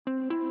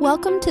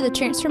Welcome to the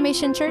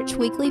Transformation Church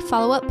Weekly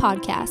Follow-Up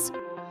Podcast.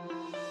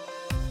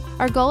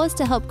 Our goal is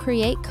to help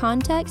create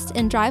context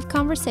and drive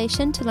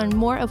conversation to learn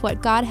more of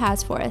what God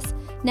has for us.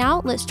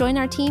 Now, let's join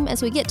our team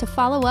as we get to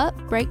follow up,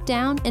 break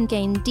down, and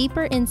gain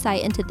deeper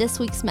insight into this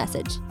week's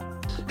message.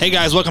 Hey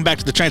guys, welcome back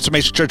to the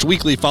Transformation Church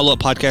Weekly Follow-Up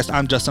Podcast.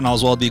 I'm Justin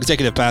Oswald, the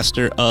executive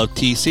pastor of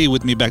TC.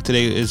 With me back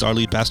today is our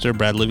lead pastor,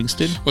 Brad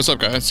Livingston. What's up,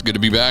 guys? Good to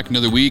be back.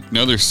 Another week,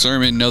 another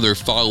sermon, another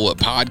follow-up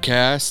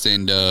podcast,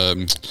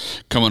 and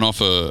coming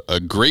off a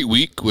great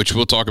week, which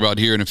we'll talk about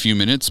here in a few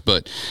minutes,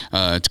 but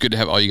it's good to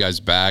have all you guys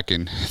back,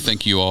 and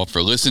thank you all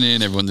for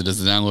listening, everyone that does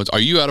the downloads.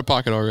 Are you out of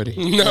pocket already?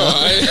 No.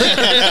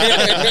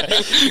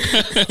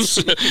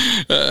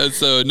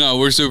 No,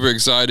 we're super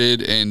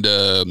excited, and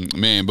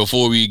man,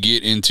 before we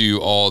get into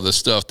all the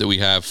stuff that we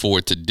have for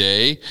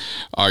today,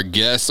 our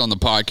guest on the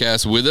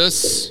podcast with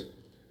us,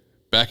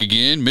 back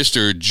again,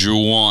 Mr.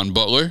 Juwan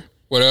Butler.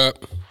 What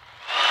up?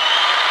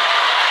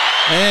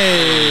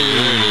 Hey.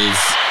 There it is.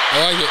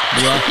 I like it.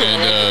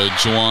 And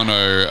Juwan,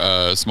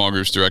 our small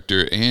groups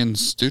director and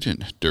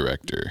student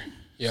director.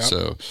 Yeah.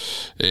 So,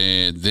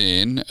 and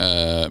then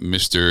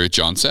Mr.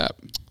 John Sapp.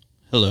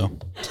 Hello.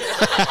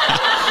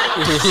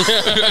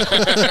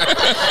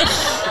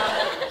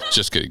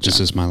 Just kidding, John. This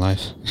is my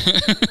life.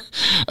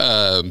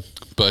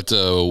 But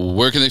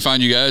where can they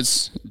find you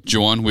guys?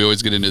 Juwan, we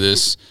always get into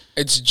this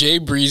It's Jay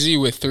Breezy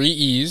with 3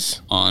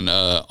 E's. on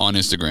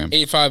Instagram.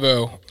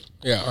 850.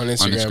 Yeah, on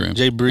Instagram. On Instagram.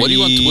 Jay What do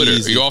you on Twitter?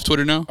 Breezy. Are you off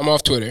Twitter now? I'm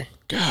off Twitter.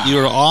 You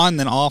were on,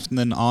 then off, and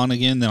then on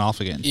again, then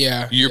off again.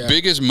 Yeah. Your yeah.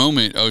 biggest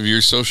moment of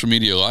your social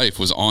media life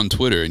was on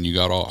Twitter, and you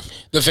got off.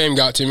 The fame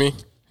got to me.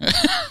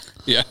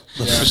 Yeah.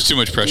 There's too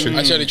much pressure.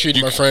 I tried to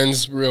treat my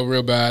friends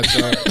real bad,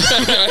 so I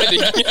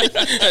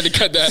had to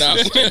cut that out.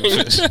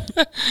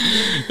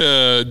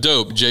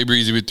 Dope. Jay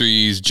Breezy with 3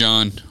 E's.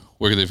 John,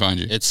 where can they find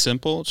you? It's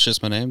simple. It's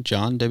just my name,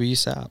 John W.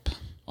 Sapp.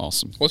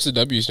 Awesome. What's the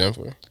W stand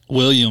for?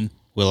 William.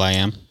 Will I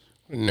am.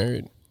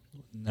 Nerd.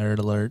 Nerd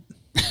alert.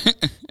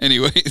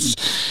 Anyways,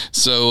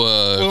 so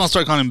We're going to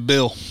start calling him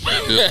Bill.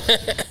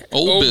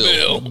 old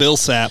Bill. Bill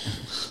Sapp.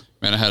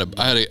 Man, I had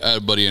a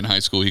buddy in high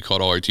school. He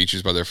called all our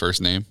teachers by their first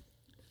name.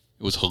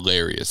 It was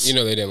hilarious. You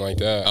know they didn't like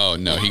that. Oh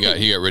no, he got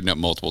written up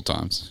multiple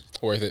times.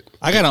 Worth it.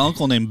 I got an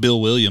uncle named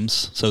Bill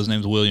Williams, so his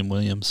name's William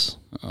Williams.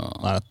 A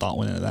lot of thought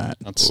went into that.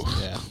 That's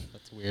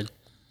weird.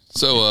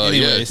 So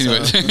Anyway, so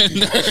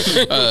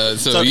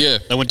yeah.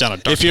 That went down a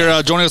dark. If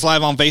you're joining us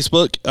live on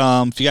Facebook,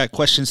 if you got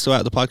questions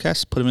throughout the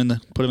podcast, put them in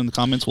the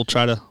comments. We'll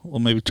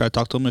maybe try to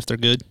talk to them if they're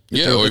good.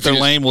 If they're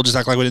lame, we'll just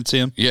act like we didn't see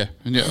them. Yeah,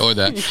 or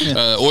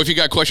that. Or if you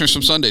got questions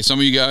from Sunday, some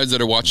of you guys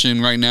that are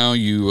watching right now,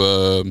 you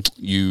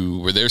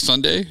were there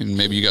Sunday, and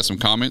maybe you got some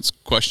comments,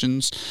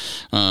 questions,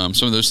 some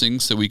of those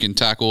things that we can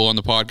tackle on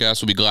the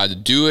podcast. We'll be glad to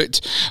do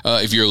it.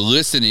 If you're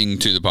listening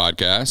to the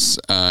podcast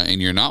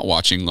and you're not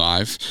watching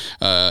live,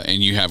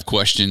 and you have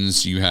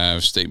questions, you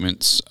have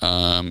statements,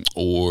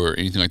 or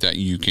anything like that,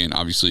 you can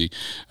obviously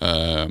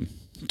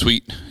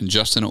tweet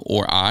Justin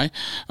or I,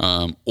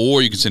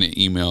 or you can send an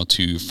email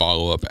to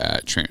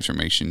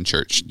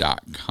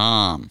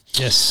followup@transformationchurch.com.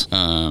 Yes.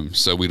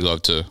 So we'd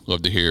love to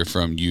hear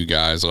from you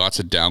guys. Lots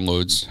of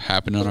downloads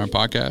happening on our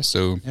podcast.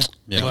 So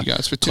thank you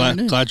guys for tuning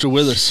in. Glad you're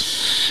with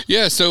us.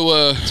 Yeah.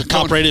 So It's a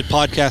top-rated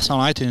podcast on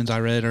iTunes, I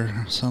read,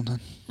 or something.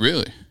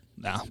 really.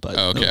 No, but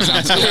Okay.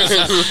 I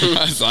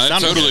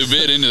totally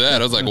bit into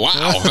that. I was like,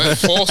 wow.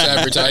 False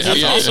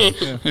advertising. That's awesome.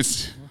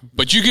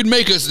 But you can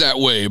make us that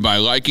way by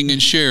liking and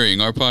sharing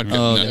our podcast.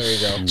 Oh, there you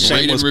go. Rate and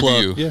Shameless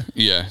review. plug.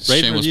 Yeah. rate and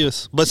Shameless. review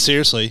us. But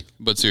seriously,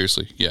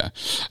 Yeah.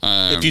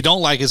 if you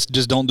don't like us,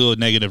 just don't do a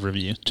negative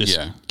review. Just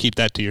keep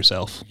that to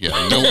yourself. Yeah.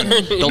 No one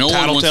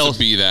wants to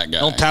be that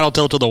guy. Don't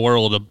tattletale to the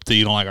world that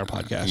you don't like our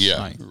podcast. Yeah.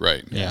 Like,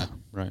 Right. Yeah.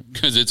 Right.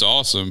 Because it's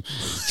awesome.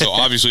 So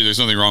obviously there's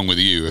something wrong with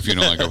you if you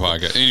don't like our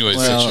podcast. Anyways,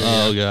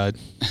 oh God.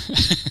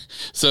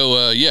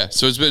 so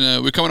it's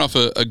been we're coming off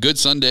a good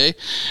Sunday.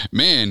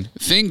 Man,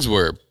 things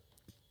were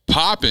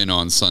popping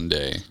on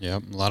Sunday.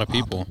 Yep. A lot of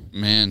people.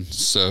 Man,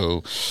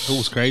 so It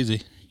was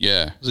crazy.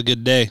 yeah, It was a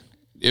good day.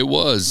 it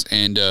was,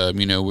 and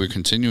we're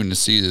continuing to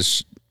see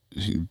this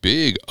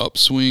big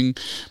upswing,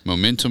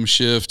 momentum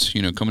shift,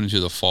 coming into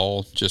the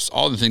fall, just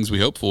all the things we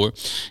hope for.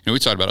 We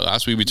talked about it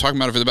last week. We talked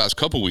about it for the past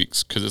couple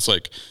weeks because it's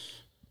like,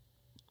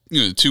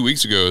 2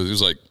 weeks ago, it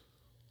was like,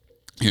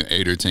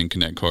 8 or 10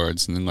 Connect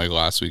cards. And then like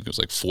last week, it was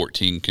like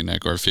 14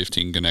 Connect or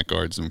 15 Connect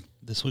cards. And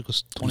This week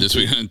was 22. this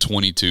week,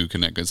 22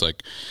 Connect. It's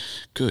like,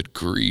 good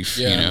grief,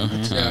 Yeah.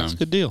 It's a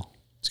good deal.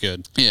 It's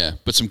good. Yeah,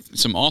 but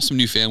some awesome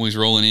new families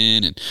rolling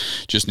in and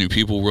just new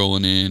people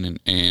rolling in.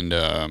 And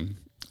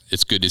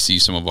it's good to see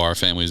some of our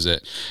families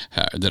that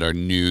are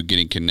new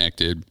getting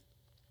connected.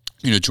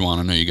 Juwan,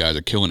 I know you guys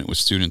are killing it with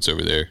students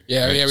over there.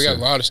 Yeah, right? we got a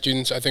lot of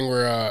students. I think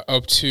we're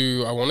up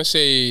to, I want to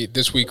say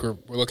this week we're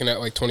looking at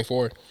like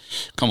 24.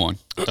 Come on.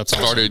 That's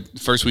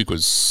started, first week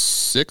was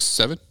 6,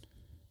 7?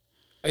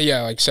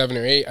 Yeah, like 7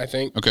 or 8, I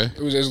think. Okay.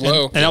 It was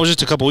low. And that was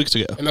just a couple weeks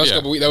ago. And that was,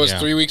 that was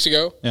 3 weeks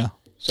ago. Yeah.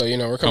 So,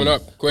 we're coming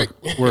up quick.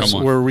 We're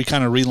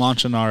kind of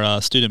relaunching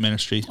our student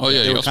ministry. Oh, yeah,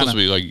 They you're were supposed to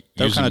be like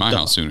they were using kinda my dumb.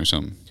 house soon or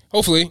something.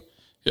 Hopefully.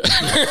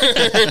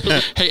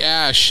 Hey,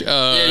 Ash.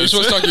 You're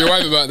supposed to talk to your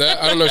wife about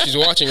that. I don't know if she's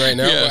watching right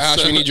now, but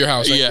Ash, we need your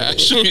house.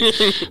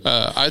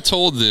 I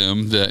told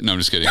them that. No, I'm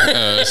just kidding.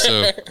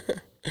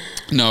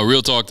 No,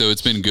 real talk though.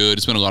 It's been good.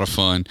 It's been a lot of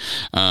fun.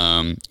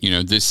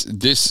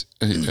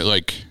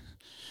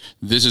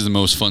 This is the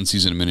most fun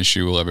season of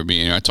ministry we'll ever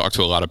be in. I talk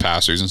to a lot of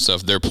pastors and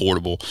stuff. They're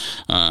portable,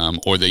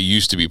 or they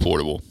used to be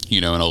portable,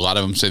 and a lot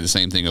of them say the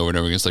same thing over and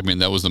over again. It's like, man,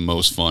 that was the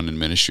most fun in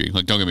ministry.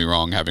 Like, don't get me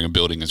wrong, having a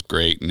building is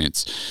great, and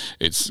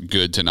it's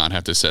good to not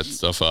have to set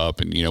stuff up.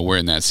 And, we're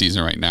in that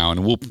season right now,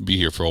 and we'll be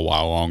here for a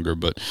while longer.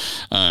 But,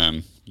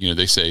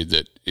 they say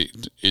that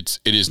it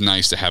is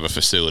nice to have a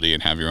facility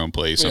and have your own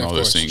place and all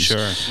those things.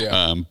 Sure.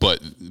 Yeah.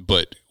 But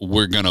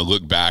we're going to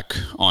look back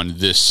on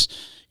this,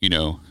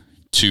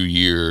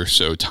 2-year or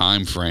so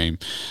time frame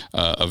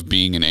of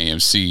being an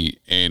AMC,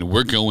 and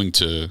we're going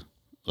to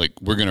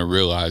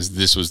realize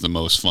this was the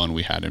most fun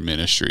we had in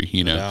ministry,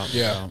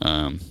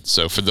 Yeah.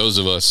 So for those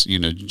of us,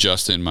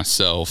 Justin,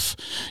 myself,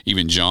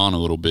 even John a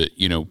little bit,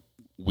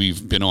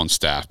 we've been on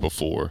staff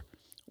before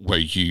where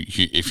you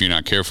if you're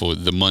not careful,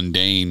 the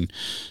mundane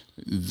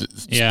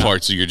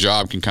parts of your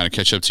job can kind of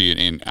catch up to you.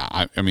 And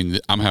I mean,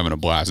 I'm having a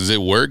blast. Does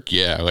it work?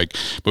 Yeah.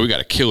 But we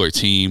got a killer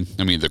team.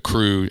 I mean, the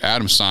crew,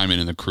 Adam Simon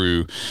and the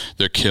crew,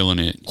 they're killing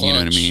it. Clutch, you know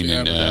what I mean?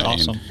 Yeah,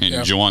 awesome. And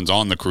Juwan's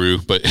on the crew,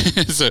 but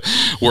so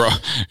we're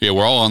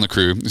all on the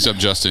crew except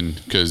Justin,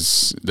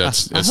 because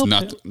that's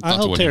not I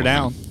help tear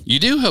down. You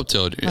do help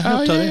tear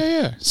down.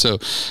 Yeah. So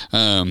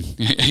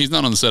he's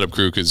not on the setup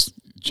crew because,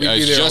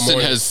 as Justin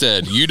has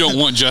said, you don't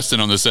want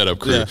Justin on the setup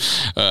crew.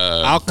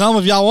 Yeah. I'll come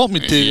if y'all want me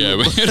to. Yeah,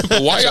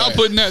 but why y'all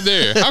putting that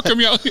there? How come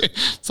y'all?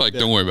 It's like,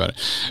 don't worry about it.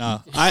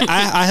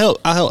 I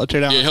help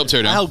tear down. Yeah, help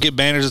tear down. I help get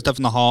banners and stuff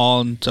in the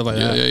hall and stuff like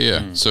that.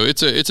 Yeah. So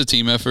it's a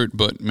team effort,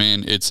 but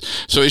man, it's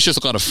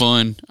just a lot of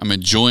fun. I'm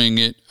enjoying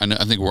it.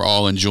 I think we're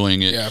all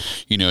enjoying it. Yeah.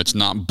 It's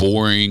not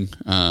boring.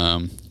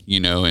 And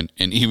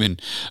even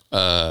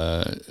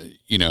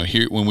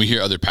here, when we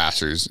hear other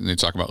pastors and they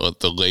talk about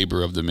the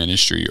labor of the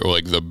ministry or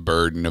like the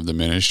burden of the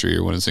ministry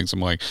or one of the things,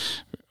 I'm like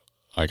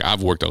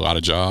I've worked a lot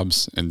of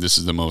jobs and this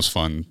is the most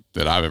fun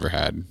that I've ever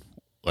had.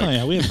 We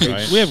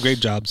have great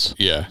jobs.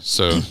 Yeah,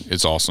 so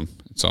it's awesome.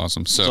 It's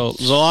awesome. So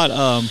there's a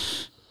lot.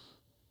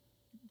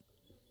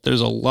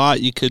 There's a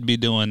lot you could be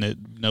doing that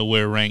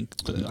nowhere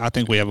ranked. I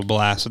think we have a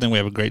blast. I think we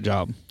have a great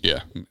job. Yeah,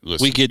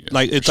 listen, we get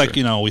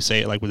we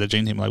say it like with the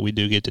Dream Team, like we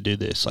do get to do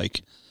this.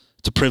 Like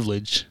it's a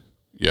privilege.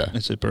 Yeah,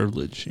 it's a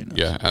privilege.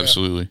 Yeah,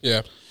 absolutely.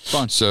 Yeah,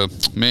 fun. So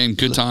man,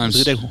 good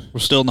times. We're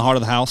still in the heart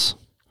of the house.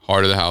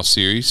 Heart of the House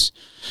series.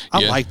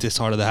 I like this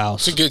Heart of the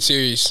House. It's a good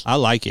series. I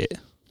like it.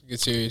 Good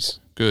series.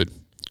 Good.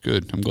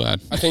 I'm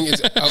glad. I think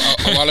it's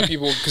a lot of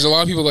people, because a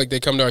lot of people they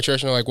come to our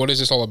church and they're like, "What is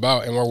this all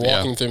about?" And we're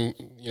walking them,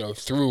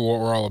 through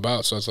what we're all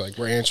about. So it's like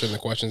we're answering the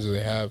questions that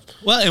they have.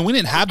 Well, and we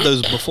didn't have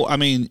those before. I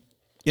mean,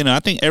 I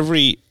think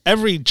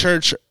every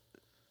church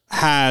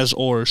has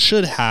or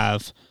should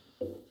have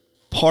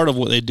part of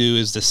what they do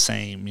is the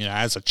same.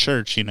 As a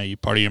church, you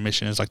part of your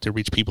mission is like to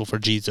reach people for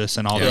Jesus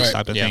and all those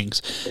type of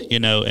things.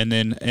 And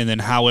then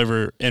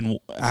however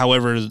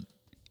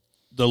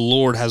the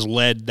Lord has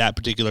led that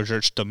particular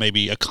church to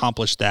maybe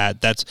accomplish that.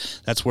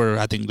 That's where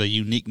I think the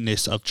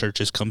uniqueness of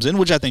churches comes in,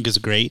 which I think is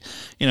great.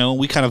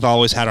 We kind of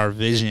always had our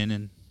vision,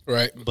 and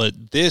right. But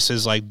this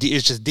is like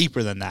it's just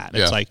deeper than that.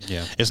 It's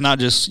it's not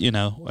just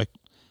like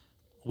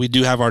we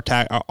do have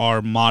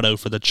our motto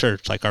for the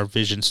church, like our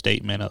vision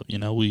statement of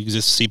we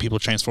exist to see people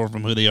transform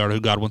from who they are to who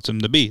God wants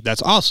them to be.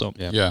 That's awesome.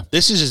 Yeah.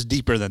 This is just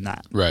deeper than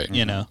that. Right.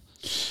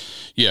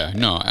 Yeah,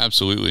 no,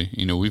 absolutely.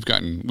 We've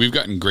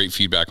gotten great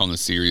feedback on the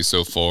series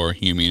so far.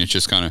 It's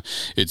just kind of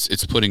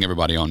it's putting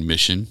everybody on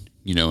mission,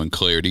 and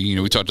clarity.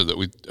 I talked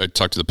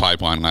to the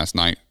pipeline last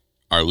night,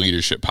 our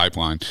leadership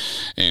pipeline,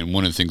 and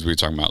one of the things we were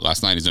talking about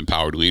last night is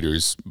empowered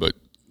leaders. But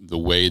the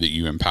way that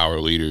you empower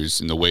leaders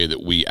and the way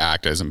that we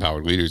act as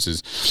empowered leaders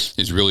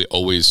is really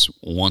always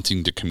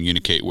wanting to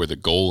communicate where the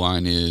goal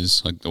line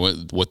is, like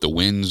what the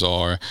wins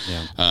are,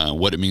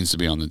 what it means to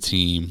be on the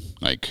team,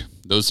 like.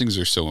 Those things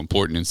are so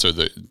important, and so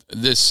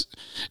this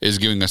is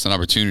giving us an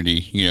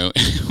opportunity. I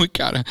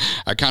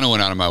kind of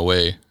went out of my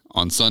way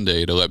on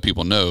Sunday to let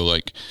people know,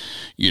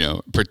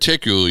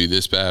 particularly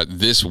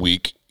this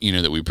week,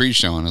 that we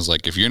preached on. Is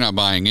like, if you're not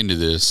buying into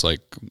this, I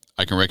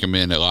can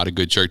recommend a lot of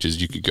good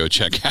churches you could go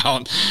check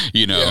out.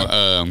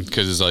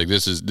 Because it's like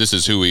this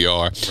is who we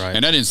are, right.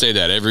 And I didn't say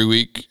that every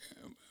week,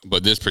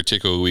 but this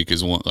particular week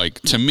is one.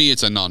 To me,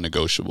 it's a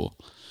non-negotiable.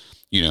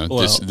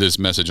 This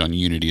message on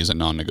unity is a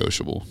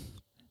non-negotiable.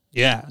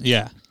 Yeah.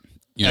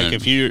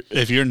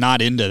 If you're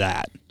not into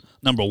that,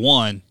 number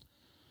one,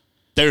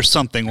 there's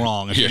something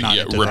wrong. If you're not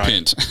into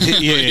repent. That.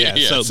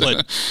 Yeah. So,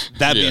 but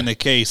that being the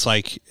case,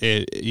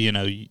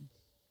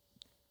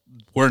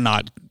 we're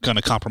not going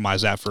to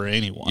compromise that for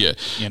anyone. Yeah.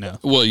 You know.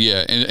 Well,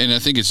 yeah, and I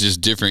think it's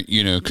just different,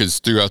 because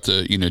throughout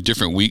the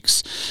different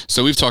weeks.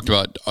 So we've talked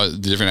about the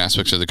different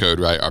aspects of the code,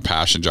 right? Our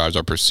passion drives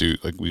our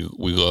pursuit. Like we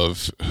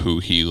love who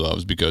He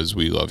loves because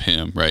we love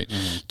Him, right?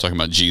 Talking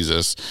about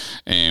Jesus,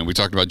 and we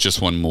talked about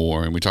just one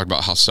more, and we talked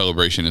about how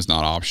celebration is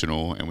not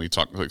optional, and we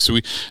talked so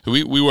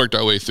we worked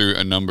our way through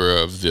a number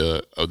of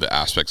the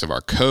aspects of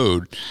our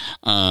code,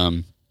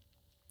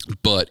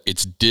 but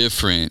it's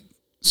different.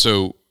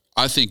 So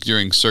I think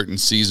during certain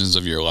seasons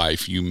of your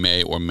life, you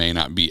may or may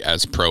not be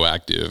as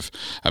proactive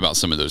about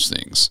some of those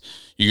things.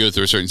 You go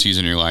through a certain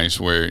season in your life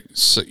where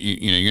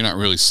you're not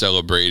really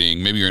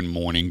celebrating. Maybe you're in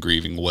mourning,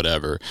 grieving,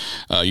 whatever.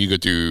 You go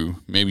through,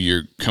 maybe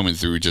you're coming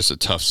through just a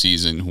tough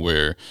season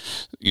where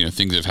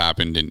things have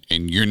happened,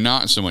 and you're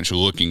not so much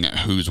looking at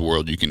whose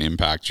world you can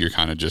impact. You're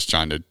kind of just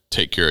trying to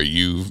take care of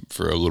you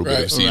for a little bit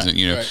of a season.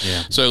 Right.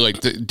 Yeah. So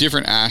like the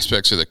different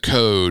aspects of the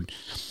code.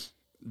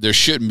 There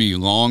shouldn't be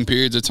long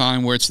periods of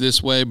time where it's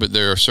this way, but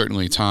there are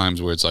certainly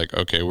times where it's like,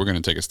 okay, we're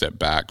going to take a step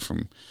back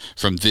from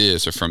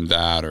this or from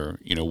that or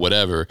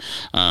whatever.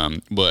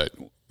 But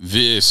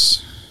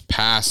this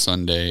past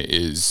Sunday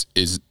is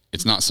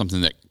it's not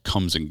something that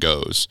comes and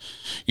goes.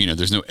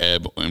 There's no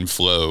ebb and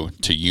flow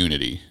to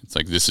unity. It's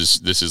like this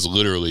is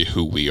literally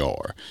who we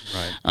are.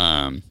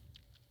 Right.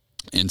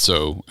 And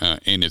so,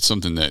 and it's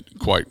something that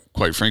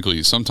quite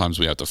frankly, sometimes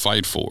we have to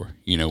fight for.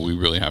 We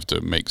really have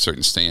to make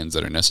certain stands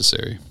that are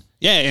necessary.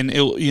 Yeah,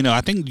 and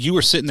I think you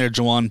were sitting there,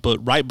 Juwan, but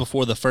right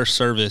before the first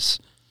service,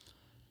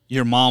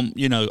 your mom,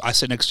 I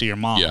sit next to your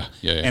mom. Yeah.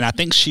 And I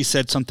think she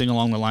said something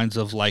along the lines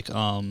of like,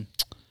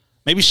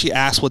 maybe she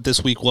asked what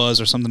this week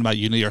was or something about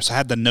unity, or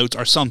had the notes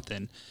or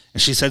something.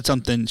 And she said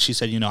something, she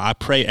said, I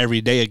pray every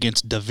day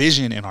against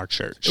division in our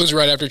church. It was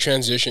right after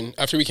transition.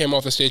 After we came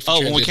off the stage for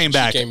transition. When we came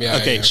back.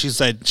 Yeah. She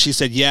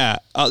said, yeah.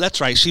 Oh,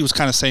 that's right. She was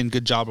kind of saying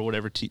good job or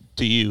whatever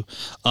to you.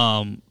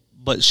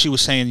 But she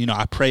was saying,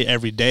 I pray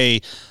every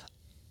day.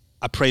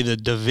 I pray the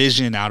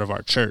division out of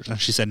our church.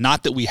 And she said,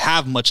 not that we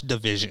have much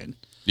division.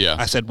 Yeah.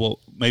 I said, well,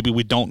 maybe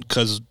we don't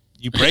because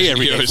you pray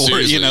every day for it,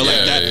 seriously. like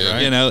that,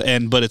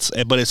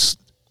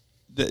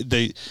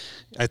 Right.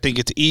 I think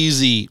it's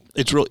easy.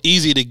 It's real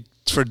easy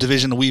for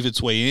division to weave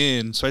its way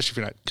in, especially if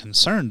you're not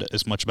concerned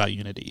as much about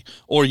unity,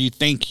 or you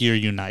think you're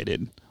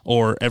united,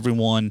 or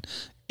everyone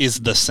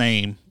is the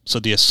same. So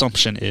the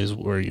assumption is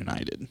we're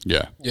united.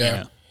 Yeah.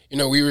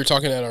 We were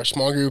talking at our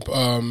small group,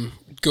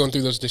 going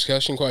through those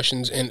discussion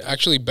questions, and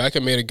actually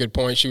Becca made a good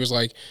point. She was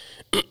like,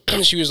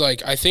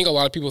 I think a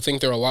lot of people think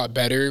they're a lot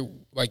better,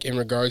 like in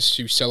regards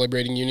to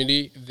celebrating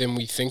unity than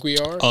we think we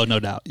are. Oh,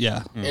 no doubt.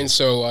 Yeah. And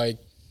so like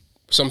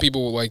some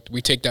people, like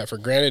we take that for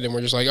granted, and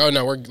we're just like, oh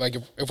no, we're like,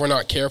 if we're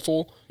not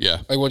careful,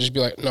 like we'll just be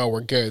like, no,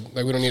 we're good.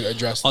 Like we don't need to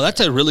address that. Oh, that's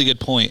a really good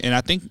point. And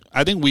I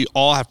think we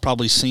all have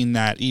probably seen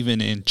that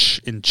even in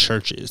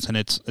churches, and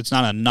it's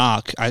not a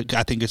knock. I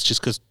think it's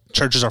just because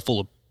churches are full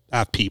of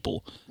have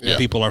people. Yeah.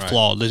 People are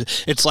flawed.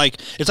 It's like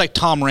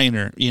Tom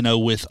Rainer,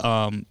 with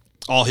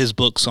all his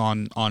books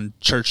on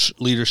church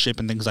leadership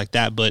and things like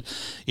that. But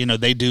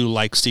they do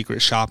like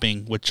secret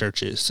shopping with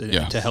churches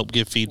to help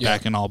give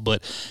feedback and all.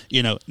 But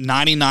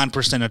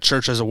 99% of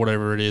churches or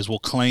whatever it is will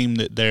claim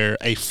that they're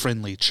a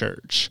friendly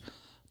church.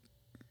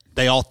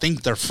 They all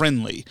think they're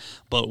friendly,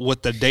 but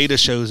what the data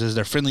shows is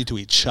they're friendly to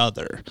each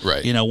other.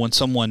 Right. When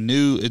someone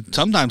new,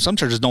 sometimes some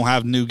churches don't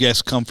have new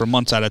guests come for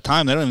months at a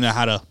time. They don't even know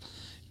how to.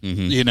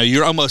 Mm-hmm.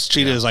 You're almost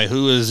treated as like,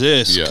 who is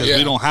this? Because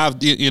we don't have,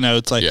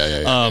 it's like,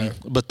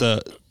 but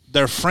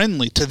they're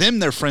friendly to them.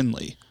 They're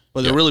friendly,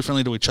 but they're really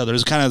friendly to each other.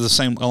 It's kind of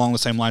along the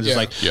same lines. It's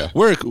like,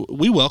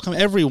 we welcome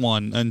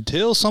everyone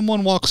until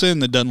someone walks in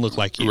that doesn't look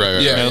like you.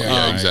 Right.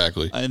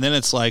 Exactly. And then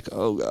it's like,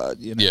 oh God,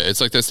 Yeah, it's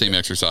like that same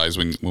exercise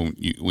when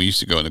we used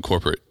to go in the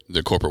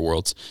corporate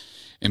worlds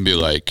and we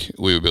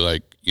would be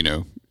like,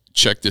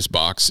 check this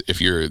box.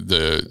 If you're in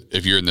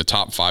the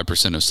top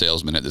 5% of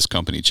salesmen at this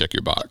company, check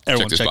your box.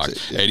 Everyone check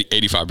this checks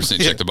box. 85%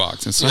 check the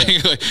box. It's like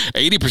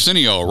 80% of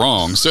y'all are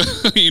wrong. So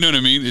you know what I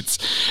mean? It's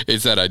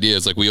that idea.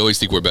 It's like we always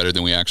think we're better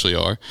than we actually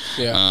are.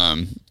 Yeah.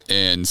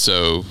 And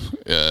so,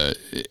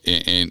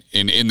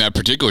 in that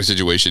particular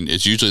situation,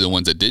 it's usually the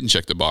ones that didn't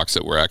check the box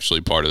that were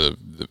actually part of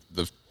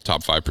the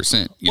top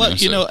 5%.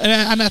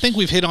 And I think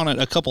we've hit on it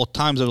a couple of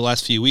times over the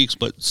last few weeks,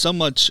 but so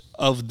much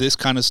of this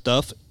kind of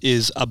stuff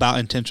is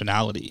about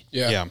intentionality.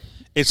 Yeah.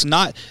 It's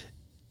not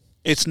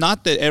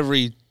that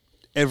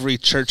every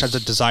church has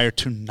a desire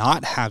to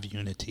not have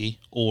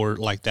unity or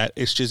like that.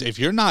 It's just if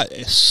you're not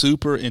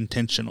super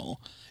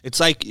intentional,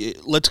 it's like,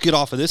 let's get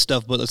off of this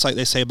stuff, but it's like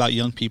they say about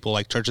young people,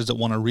 like churches that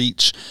want to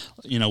reach,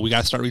 we got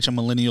to start reaching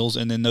millennials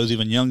and then those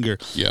even younger.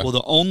 Yeah. Well,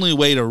 the only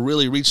way to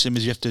really reach them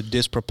is you have to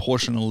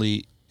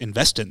disproportionately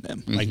invest in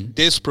them, like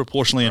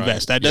disproportionately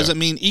invest. That doesn't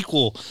mean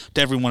equal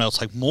to everyone else,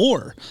 like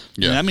more.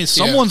 Yeah. That means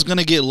someone's going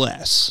to get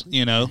less,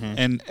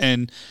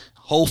 and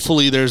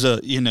hopefully there's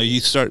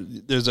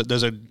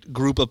there's a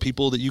group of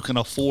people that you can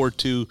afford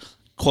to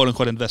quote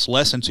unquote invest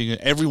less into.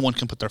 Everyone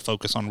can put their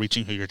focus on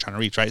reaching who you're trying to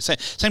reach, right?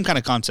 Same kind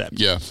of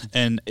concept. Yeah.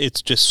 And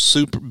it's just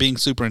being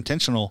super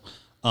intentional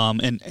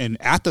And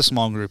at the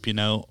small group, you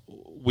know,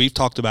 we've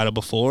talked about it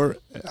before.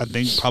 I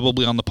think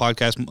probably on the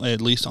podcast,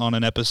 at least on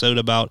an episode,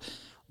 about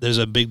there's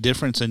a big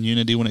difference in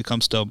unity when it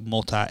comes to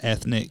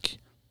multi-ethnic,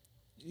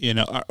 you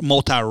know,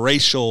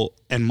 multiracial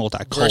and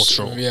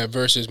multicultural.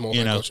 Versus multicultural.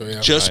 You know, yeah.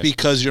 just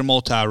because you're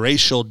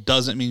multiracial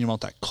doesn't mean you're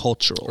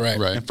multicultural.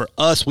 Right. And for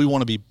us, we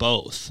want to be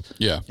both.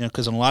 Yeah. You know,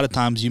 because a lot of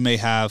times you may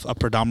have a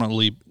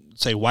predominantly,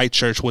 say, white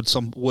church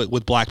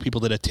with black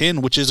people that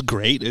attend, which is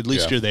great. At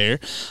least Yeah. you're there.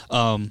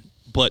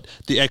 But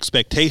the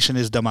expectation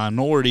is the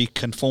minority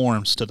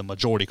conforms to the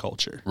majority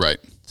culture. Right.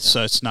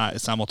 So it's not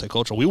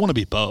multicultural. We want to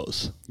be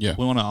both. Yeah.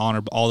 We want to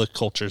honor all the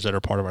cultures that are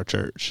part of our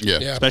church. Yeah.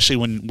 Yeah. Especially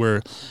when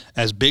we're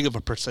as big of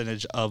a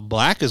percentage of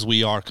black as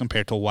we are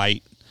compared to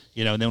white.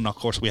 You know, and then of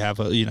course we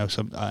have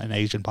an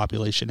Asian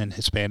population and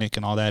Hispanic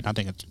and all that. And I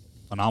think it's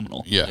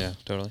phenomenal. Yeah. Yeah,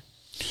 totally.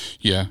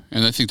 Yeah,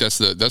 and I think that's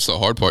the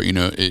hard part. You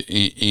know,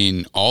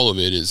 in all of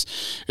it is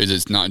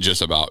it's not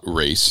just about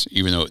race,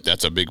 even though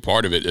that's a big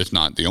part of it. It's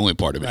not the only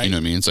part of it. Right. You know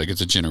what I mean? It's like it's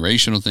a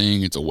generational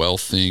thing, it's a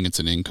wealth thing, it's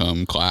an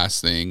income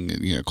class thing.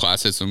 You know,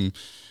 classism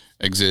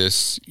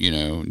exists. You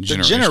know, The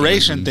generation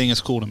generationalism. thing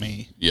is cool to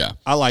me. Yeah,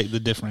 I like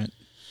the different,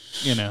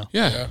 you know.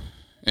 yeah,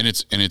 and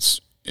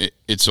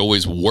it's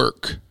always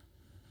work.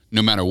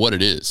 No matter what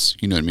it is,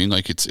 you know what I mean?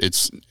 Like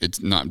it's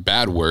not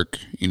bad work,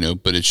 you know,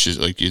 but it's just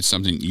like it's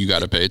something you got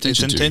to pay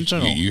attention to.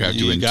 intentional. You have to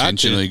You got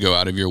intentionally go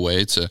out of your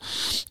way to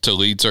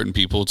lead certain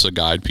people, to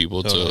guide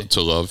people, Totally.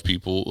 to love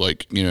people,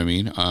 like, you know what I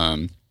mean?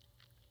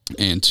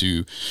 And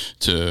to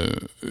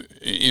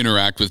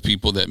interact with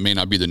people that may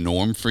not be the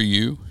norm for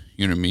you.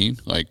 You know what I mean?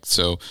 Like,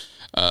 so,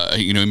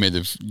 you know, he made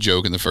the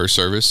joke in the first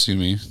service. You know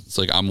what I mean? It's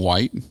like, I'm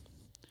white.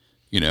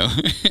 You know,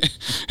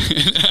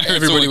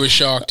 Everybody was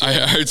shocked.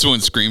 I heard someone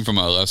scream from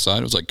my left side.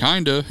 I was like,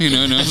 "Kinda," you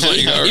know, and I was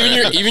like, all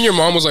right. Even your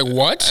mom was like,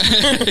 "What?"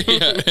 You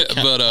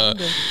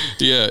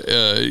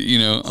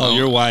know, Oh,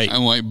 you're white.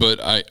 I'm white, but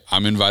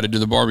I'm invited to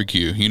the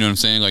barbecue. You know what I'm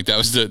saying? Like that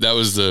was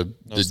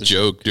the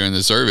joke during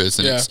the service,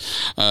 and Yeah.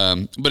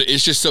 but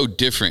it's just so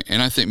different.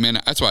 And I think, man,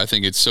 that's why I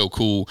think it's so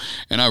cool.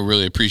 And I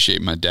really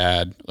appreciate my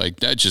dad.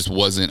 Like that just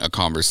wasn't a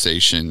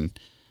conversation.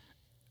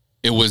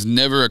 It was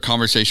never a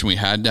conversation we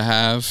had to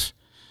have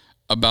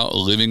about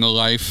living a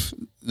life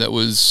that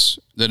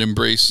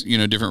embraced, you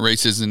know, different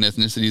races and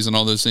ethnicities and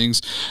all those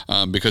things,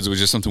 because it was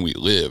just something we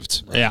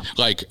lived. Yeah.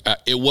 Like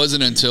it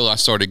wasn't until I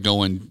started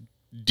going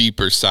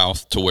deeper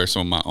south to where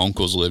some of my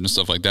uncles lived and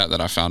stuff like that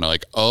I found out,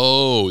 like,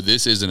 oh,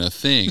 this isn't a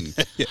thing.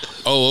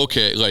 Oh,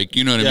 okay. Like,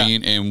 you know what I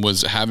mean? And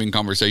was having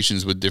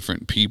conversations with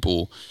different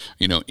people,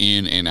 you know,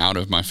 in and out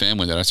of my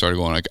family, that I started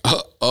going like,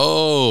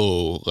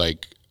 oh,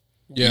 like,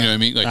 you know what I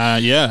mean?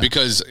 Like, yeah.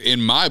 because in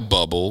my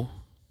bubble,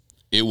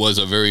 it was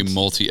a very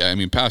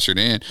Pastor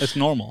Dan. It's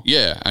normal.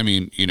 Yeah. I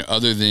mean, you know,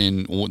 other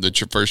than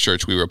the first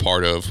church we were a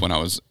part of when I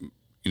was,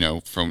 you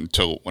know,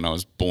 when I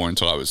was born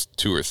till I was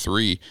 2 or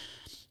 3.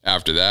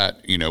 After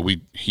that, you know,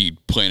 he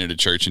planted a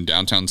church in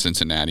downtown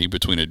Cincinnati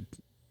between a,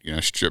 you know,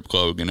 strip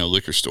club and a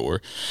liquor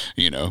store,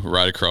 you know,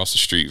 right across the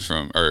street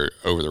or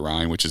over the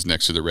Rhine, which is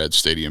next to the Red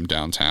Stadium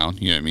downtown.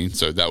 You know what I mean?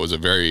 So that was a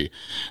very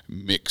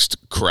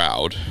mixed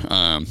crowd.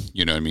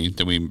 You know what I mean?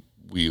 Then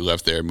we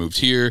left there, moved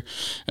here,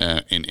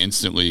 and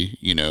instantly,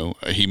 you know,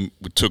 he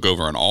took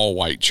over an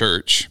all-white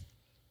church,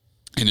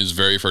 and his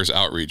very first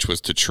outreach was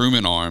to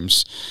Truman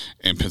Arms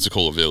and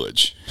Pensacola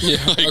Village.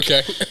 Yeah.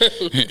 Okay.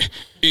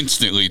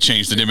 Instantly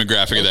changed the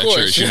demographic of that course.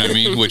 church, you know what I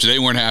mean? Which they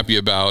weren't happy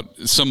about.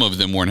 Some of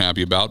them weren't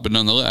happy about, but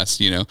nonetheless,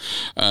 you know.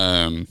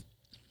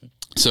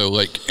 So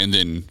like, and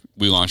then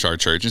we launched our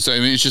church. And so, I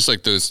mean, it's just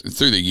like those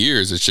through the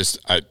years, it's just,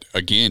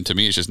 again, to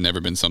me, it's just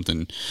never been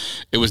something,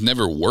 it was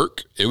never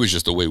work. It was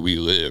just the way we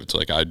lived.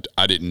 Like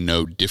I didn't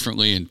know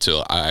differently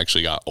until I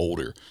actually got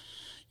older,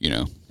 you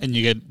know? And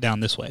you get down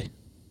this way.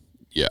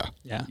 Yeah.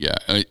 Yeah. Yeah.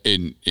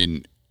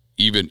 And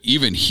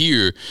even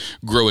here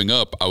growing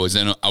up, I was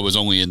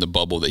only in the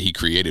bubble that he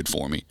created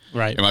for me.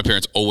 Right. And my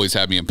parents always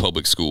had me in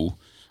public school.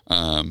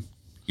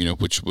 You know,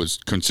 which was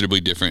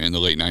considerably different in the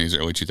late 90s,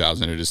 early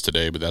 2000s it is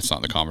today, but that's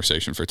not the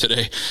conversation for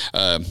today.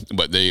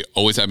 But they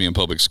always had me in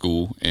public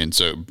school. And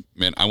so,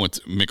 man, I went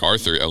to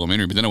MacArthur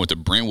Elementary, but then I went to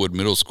Brentwood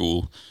Middle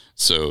School.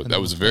 So that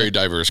was a very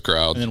diverse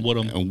crowd. And then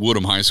Woodham. And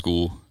Woodham High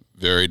School,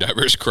 very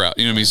diverse crowd.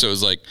 You know what I mean? So it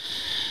was like,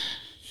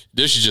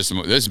 this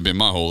has been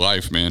my whole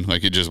life, man.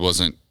 Like it just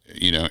wasn't,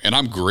 you know, and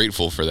I'm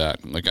grateful for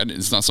that. Like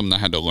it's not something I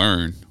had to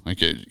learn.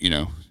 Like it, you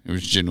know, it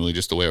was genuinely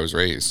just the way I was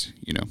raised,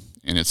 you know,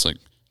 and it's like,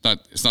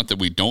 it's not that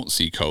we don't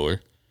see color,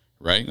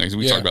 right? Like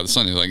we talked about the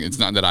sun. Like it's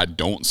not that I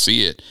don't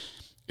see it.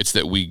 It's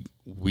that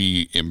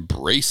we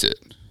embrace it.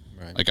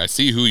 Right. Like I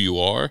see who you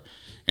are,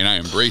 and I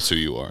embrace who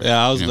you are.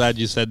 Yeah, I was glad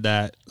you said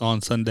that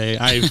on Sunday.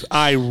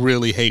 I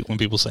really hate when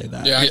people say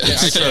that. Yeah, I can't.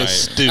 It's so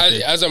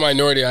stupid. As a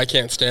minority, I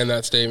can't stand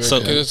that statement.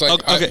 So, because it's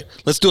like, okay,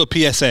 let's do a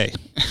PSA.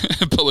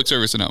 Public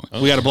service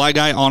announcement. We got a black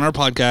guy on our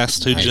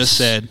podcast who just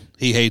said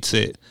he hates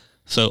it.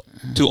 So,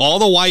 to all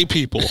the white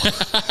people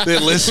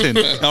that listen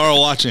or are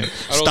watching,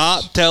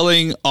 stop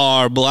telling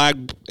our black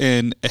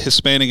and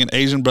Hispanic and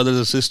Asian brothers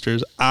and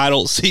sisters, I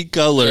don't see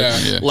color,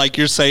 like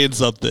you're saying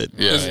something.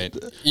 Yeah.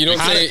 You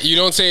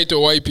don't say it to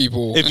white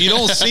people. If you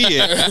don't see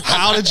it,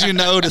 how did you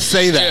know to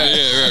say that?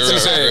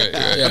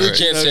 Yeah, you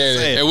can't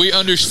say it. And we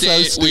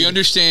understand. So We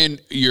understand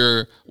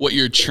what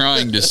you're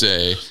trying to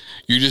say.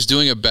 You're just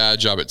doing a bad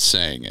job at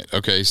saying it.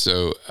 Okay,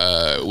 so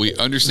we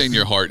understand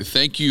your heart.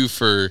 Thank you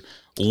for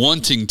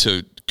wanting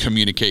to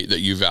communicate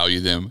that you value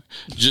them.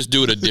 Just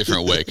do it a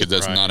different way, because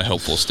that's not a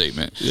helpful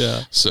statement.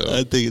 Yeah. So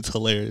I think it's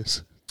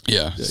hilarious.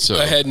 yeah.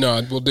 So A head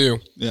nod will do.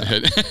 Yeah.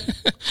 head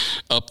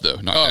up though,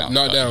 not Up, down.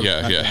 not down.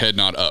 Yeah, yeah. Head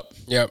not up.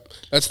 Yep.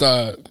 That's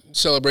the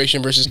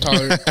celebration versus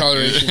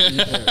toleration.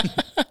 Yeah.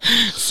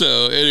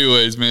 So,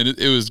 anyways, man,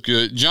 it was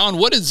good. John,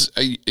 what is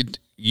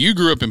you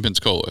grew up in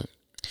Pensacola?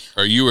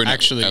 Or you were in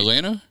Actually-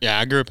 Atlanta? Yeah,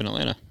 I grew up in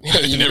Atlanta.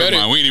 Even Never better.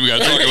 mind. We ain't even got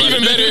to talk about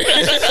Even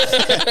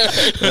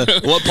it.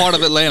 better. What part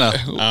of Atlanta?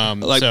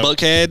 Like so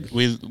Buckhead?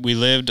 We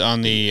lived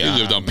on the. We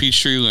lived on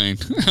Peachtree Lane.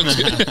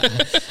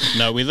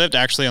 No, we lived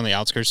actually on the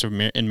outskirts of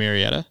in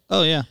Marietta.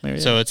 Oh yeah,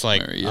 Marietta. So it's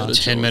like Marietta, 10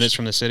 Georgia. minutes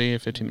from the city,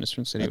 15 minutes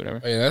from the city, whatever.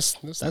 Oh, yeah, that's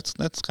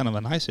that's kind of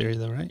a nice area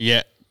though, right?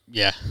 Yeah.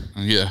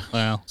 Yeah.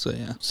 Wow. So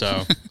yeah.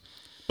 So,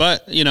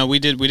 but we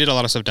did a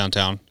lot of stuff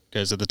downtown,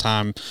 because at the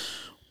time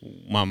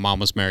my mom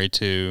was married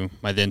to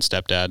my then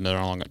stepdad. No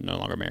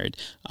longer married.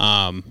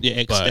 Yeah,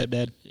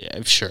 ex-stepdad.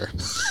 Yeah, sure.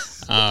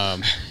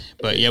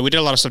 But yeah, we did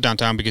a lot of stuff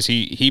downtown, because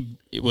he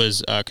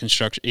was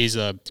construction. He's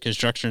a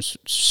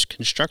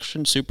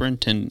construction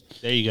superintendent.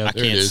 There you go. I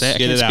There can't it is. say. I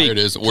Get can't it out. speak. There it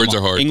is. Words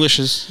are hard. English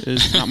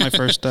is not my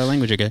first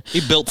language. Okay.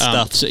 He built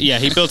stuff. So, yeah,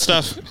 he built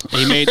stuff.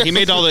 He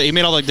made all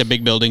like the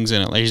big buildings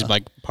in Atlanta. He's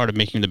like part of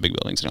making the big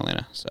buildings in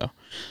Atlanta. So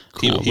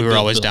Cool. we were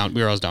always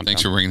downtown.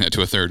 Thanks for bringing that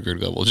to a third grade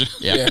level.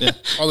 Yeah.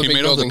 all the He big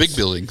made all the buildings. big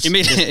buildings. He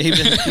made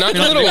Not the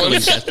little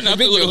ones. Not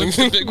the little ones,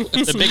 the big ones.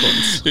 the big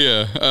ones.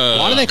 Yeah.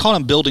 Why do they call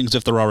them buildings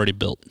if they're already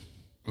built?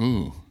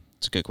 Ooh.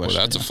 It's a good Well,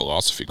 question. that's a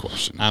philosophy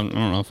question. I don't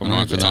know if I'm I don't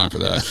have ready the time for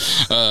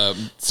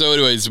that. So,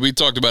 anyways, we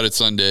talked about it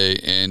Sunday,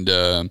 and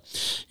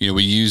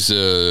we use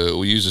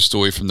a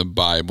story from the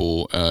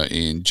Bible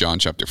in John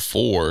chapter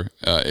 4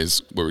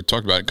 is where we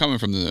talked about it coming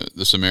from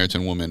the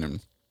Samaritan woman, and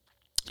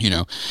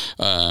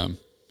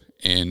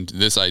and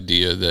this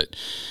idea that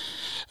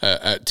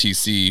at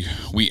TC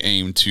we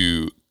aim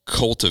to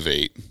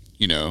cultivate.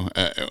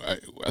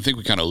 I think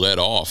we kind of led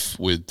off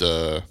with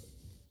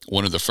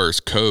one of the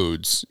first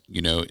codes,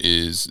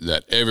 is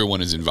that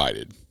everyone is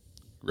invited,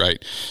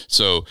 right?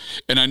 So,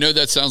 and I know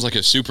that sounds like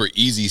a super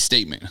easy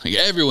statement. Like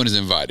everyone is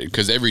invited,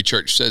 because every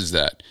church says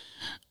that,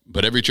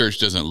 but every church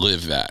doesn't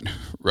live that,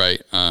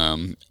 right?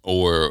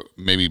 Or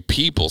maybe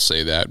people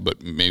say that,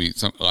 but maybe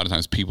a lot of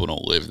times people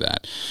don't live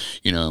that.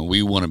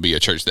 We want to be a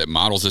church that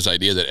models this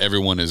idea that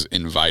everyone is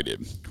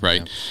invited,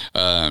 right?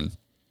 Yeah.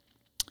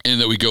 And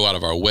that we go out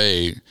of our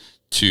way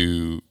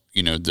to,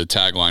 the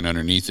tagline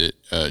underneath it.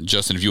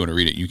 Justin, if you want to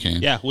read it, you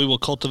can. Yeah, we will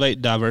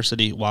cultivate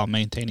diversity while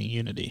maintaining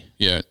unity.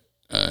 Yeah.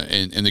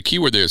 And the key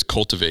word there is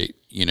cultivate,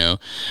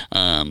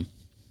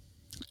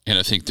 and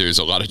I think there's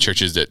a lot of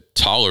churches that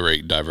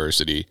tolerate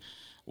diversity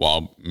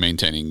while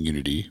maintaining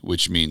unity,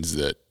 which means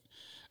that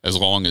as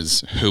long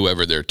as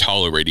whoever they're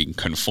tolerating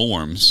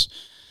conforms,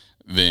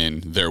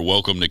 then they're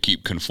welcome to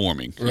keep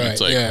conforming. Right,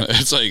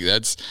 It's like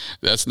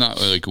that's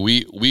not like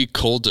we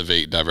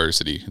cultivate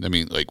diversity. I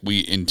mean, like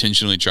we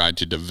intentionally try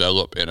to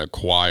develop and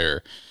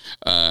acquire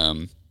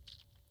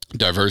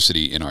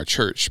diversity in our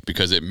church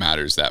because it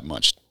matters that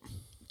much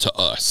to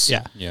us.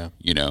 Yeah.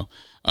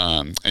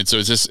 And so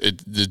it's just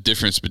the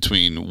difference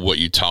between what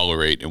you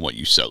tolerate and what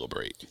you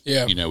celebrate.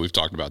 Yeah. We've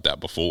talked about that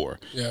before.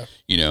 Yeah.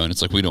 And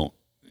it's like we don't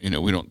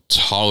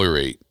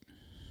tolerate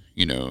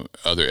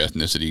other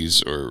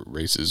ethnicities or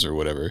races or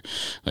whatever.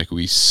 Like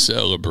we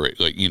celebrate,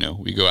 like,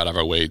 we go out of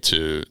our way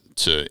to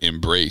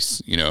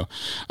embrace,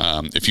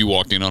 if you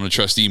walked in on a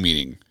trustee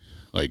meeting,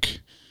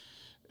 like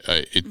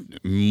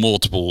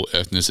multiple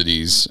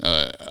ethnicities,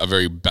 a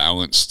very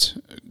balanced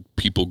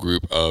people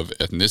group of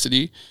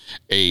ethnicity,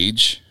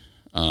 age,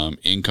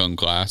 income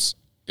class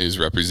is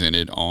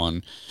represented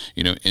on,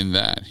 in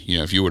that,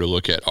 if you were to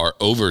look at our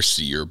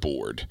overseer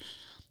board,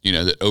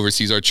 that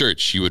oversees our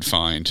church, you would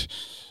find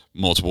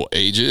multiple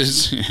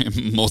ages,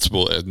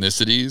 multiple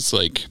ethnicities.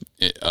 Like,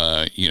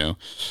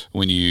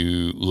 when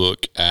you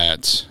look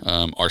at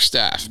our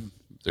staff,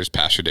 there's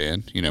Pastor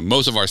Dan.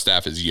 Most of our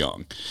staff is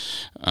young,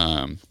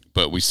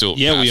 but we still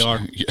we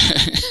are,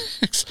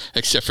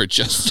 except for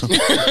Justin.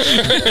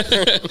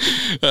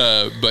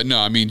 But no,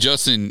 I mean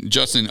Justin.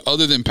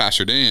 Other than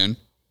Pastor Dan,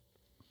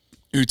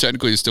 who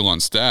technically is still on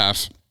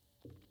staff,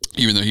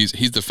 even though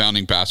he's the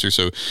founding pastor,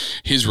 so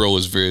his role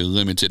is very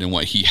limited in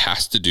what he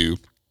has to do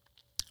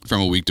from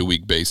a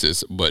week-to-week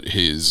basis, but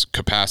his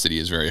capacity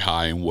is very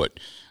high in what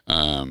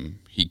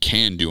he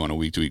can do on a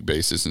week-to-week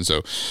basis. And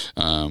so,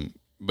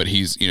 but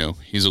he's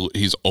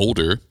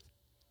older,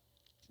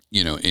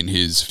 in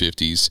his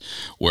 50s,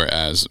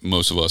 whereas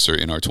most of us are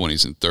in our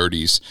 20s and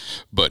 30s.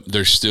 But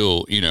there's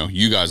still,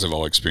 you guys have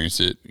all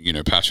experienced it.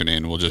 Pastor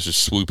Dan will just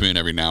swoop in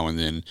every now and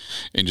then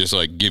and just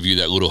like give you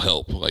that little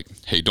help. Like,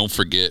 hey, don't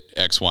forget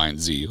X, Y, and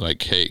Z.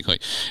 Like, hey,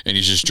 and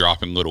he's just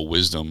dropping little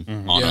wisdom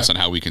on us on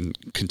how we can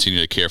continue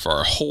to care for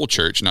our whole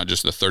church, not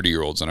just the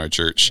 30-year-olds in our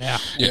church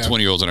and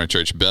 20-year-olds in our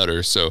church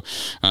better. So,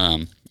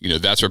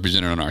 that's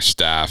represented on our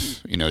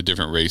staff,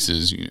 different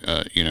races,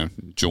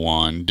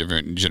 Jawan,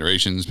 different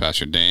generations,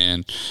 Pastor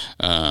Dan,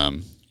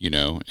 and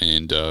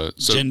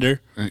so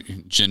gender,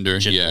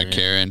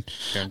 Karen,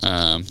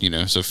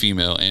 so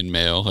female and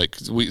male,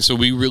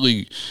 we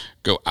really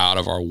go out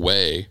of our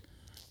way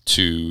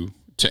to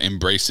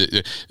embrace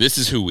it. This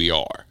is who we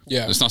are.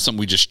 Yeah. It's not something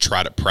we just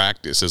try to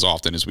practice as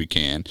often as we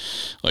can.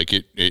 Like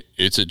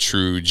it's a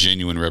true,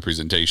 genuine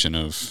representation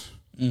of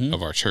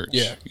our church.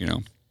 Yeah.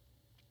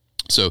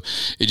 So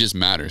it just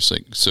matters.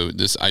 So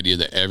this idea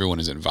that everyone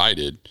is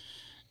invited,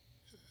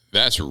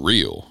 that's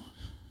real.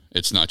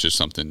 It's not just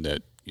something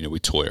that, we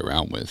toy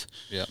around with.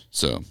 Yeah.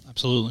 So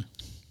absolutely.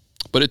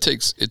 But it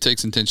takes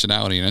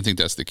intentionality, and I think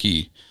that's the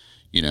key.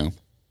 I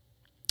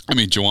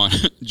mean,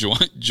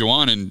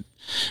 Jawan and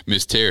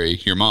Miss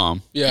Terry, your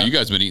mom. Yeah. You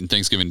guys been eating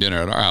Thanksgiving dinner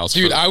at our house.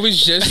 Dude, I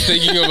was just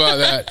thinking about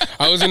that.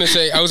 I was gonna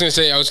say I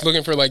was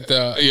looking for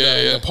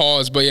the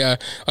pause,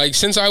 but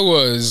since I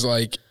was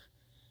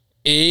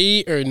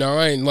 8 or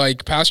 9,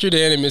 Pastor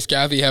Dan and Miss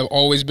Kathy have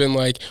always been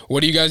like,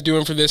 what are you guys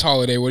doing for this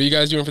holiday? What are you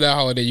guys doing for that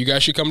holiday? You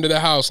guys should come to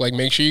the house.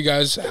 Make sure you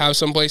guys have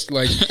some place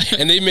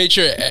and they made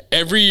sure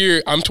every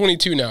year. I'm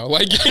 22 now.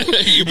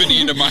 You've been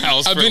eating at my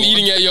house. I've been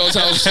eating at y'all's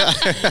house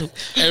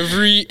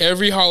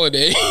every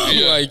holiday.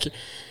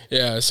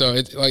 So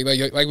it's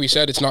like we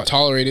said, it's not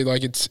tolerated.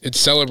 It's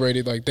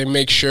celebrated. They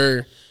make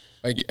sure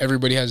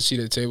everybody has a seat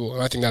at the table.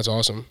 And I think that's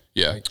awesome.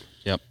 Yeah.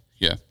 Yep.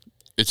 Yeah.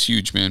 It's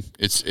huge, man.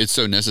 It's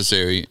so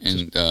necessary,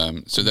 and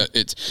so that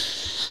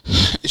it's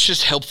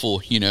just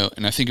helpful,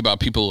 And I think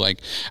about people in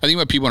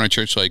our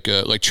church like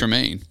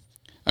Tremaine.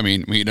 I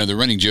mean, the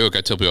running joke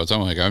I tell people all the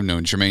time, I've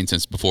known Tremaine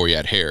since before he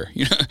had hair.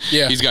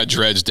 Yeah. He's got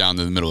dreads down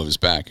to the middle of his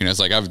back. It's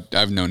like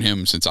I've known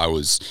him since I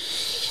was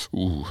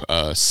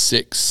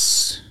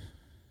 6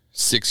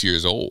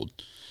 years old.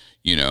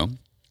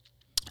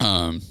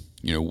 I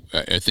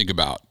think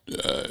about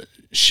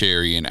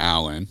Sherry and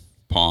Alan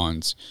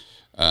Pons.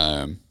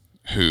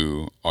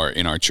 Who are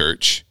in our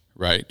church,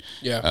 right?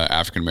 Yeah.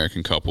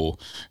 African-American couple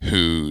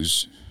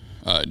whose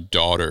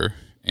daughter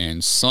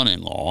and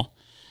son-in-law,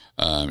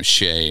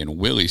 Shay and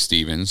Willie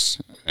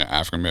Stevens,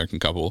 African-American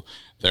couple,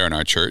 they're in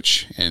our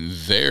church, and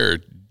their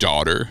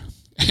daughter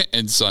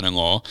and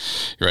son-in-law,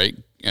 right,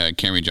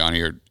 Cameron and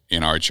Johnny are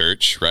in our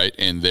church, right?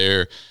 And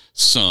their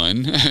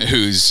son,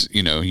 who's,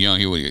 young,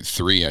 he was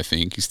 3, I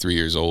think. He's 3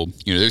 years old.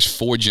 There's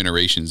 4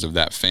 generations of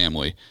that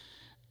family.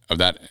 Of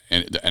that,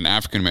 an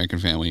African-American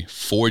family,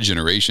 4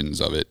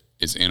 generations of it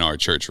is in our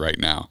church right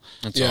now.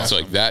 That's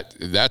awesome.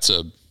 So that's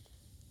a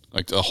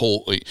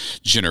whole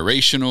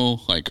generational,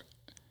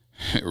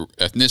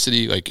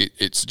 ethnicity.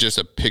 It's just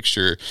a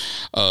picture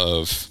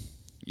of,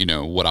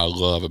 what I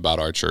love about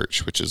our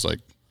church, which is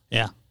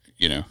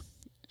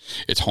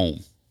it's home.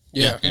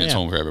 Yeah. And it's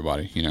home for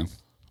everybody,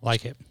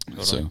 Like it.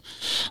 Totally.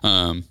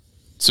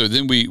 So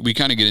then we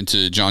kind of get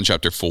into John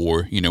chapter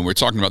 4. We're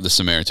talking about the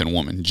Samaritan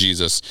woman.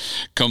 Jesus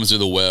comes to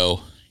the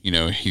well.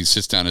 He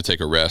sits down to take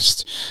a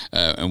rest.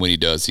 And when he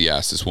does, he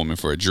asks this woman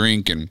for a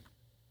drink. And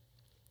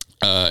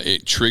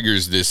it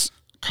triggers this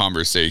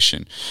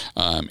conversation.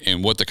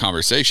 And what the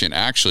conversation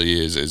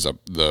actually is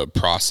the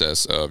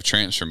process of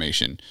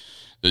transformation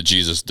that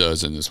Jesus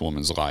does in this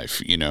woman's life,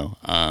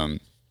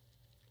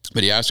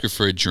 But he asked her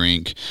for a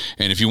drink,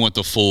 and if you want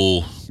the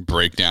full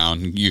breakdown,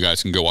 you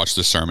guys can go watch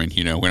the sermon.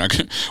 We're not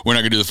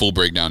gonna do the full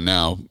breakdown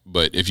now,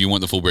 but if you want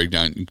the full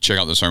breakdown, check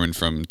out the sermon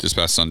from this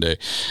past Sunday.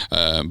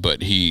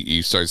 But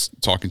he starts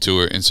talking to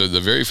her, and so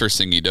the very first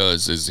thing he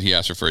does is he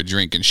asks her for a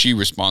drink, and she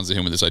responds to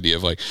him with this idea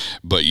of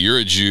but you're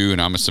a Jew and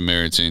I'm a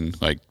Samaritan.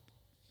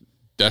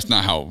 That's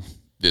not how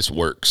this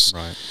works,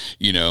 right?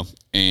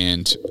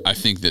 And I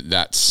think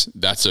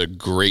that's a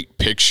great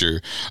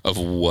picture of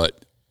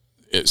what.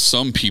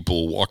 Some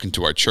people walk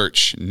into our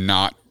church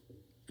not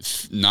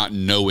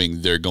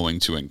knowing they're going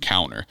to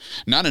encounter,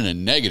 not in a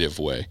negative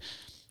way,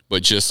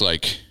 but just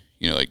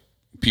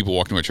people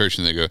walk into our church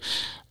and they go,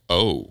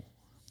 oh,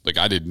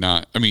 I did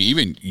not. I mean,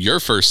 even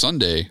your first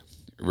Sunday,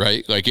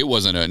 right? It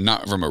wasn't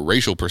not from a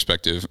racial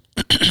perspective,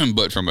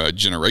 but from a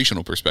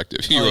generational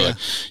perspective.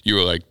 You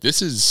were like,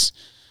 there's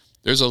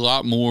a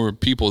lot more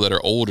people that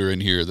are older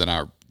in here than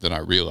I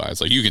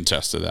realized. You can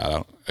test to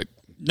that.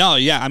 No,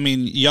 yeah, I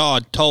mean,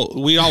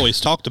 we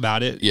always talked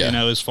about it,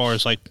 as far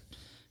as it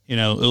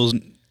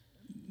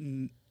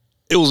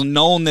was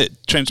known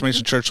that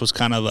Transformation Church was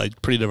kind of a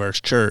pretty diverse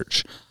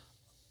church.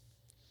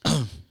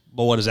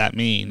 But what does that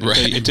mean?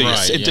 Right. Until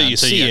you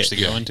see it,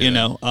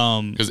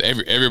 because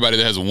everybody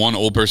that has one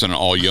old person and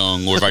all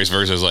young, or vice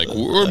versa, is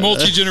we're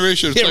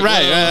multi-generational. Yeah,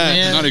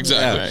 right. Not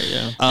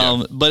exactly.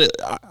 But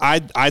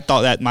I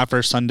thought that my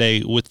first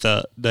Sunday with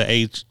the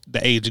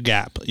the age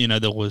gap. You know,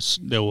 there was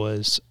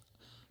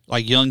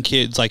like young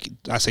kids, like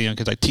I say young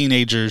kids, like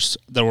teenagers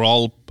that were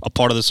all a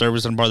part of the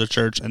service and part of the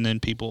church, and then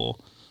people,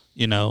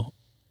 you know,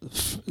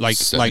 like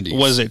 70s.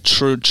 was it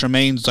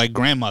Tremaine's like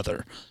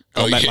grandmother?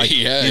 Oh, Back, yeah, like,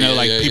 yeah, you know, yeah,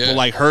 like yeah, people yeah.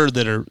 like her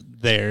that are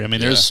there. I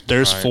mean, there's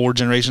Right. 4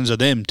 generations of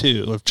them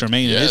too, of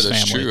Tremaine and Yeah, his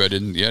that's family. true. I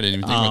didn't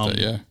even think about that.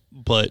 Yeah.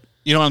 But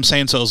you know what I'm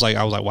saying? So I was like,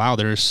 wow,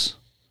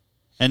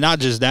 and not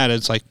just that.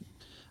 It's like,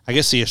 I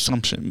guess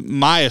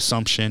my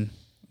assumption,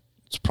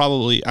 it's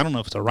probably, I don't know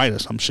if it's a right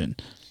assumption.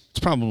 It's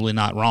probably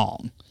not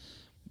wrong,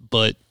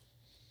 but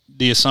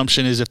the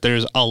assumption is if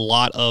there's a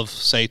lot of,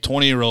 say,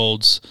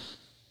 20-year-olds,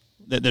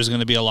 that there's going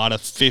to be a lot of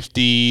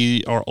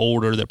 50 or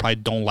older that probably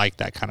don't like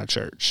that kind of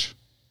church.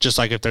 Just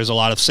like if there's a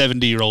lot of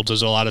 70-year-olds,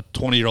 there's a lot of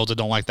 20-year-olds that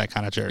don't like that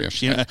kind of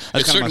church. You know, that's It's kind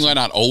of my- certainly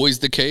not always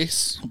the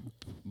case,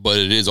 but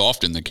it is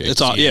often the case.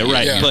 It's all, yeah,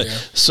 right. Yeah, but yeah.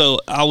 so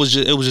it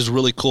was just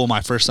really cool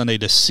my first Sunday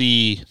to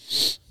see,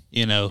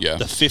 you know, Yeah.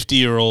 the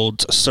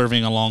 50-year-olds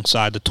serving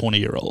alongside the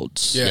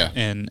 20-year-olds. Yeah.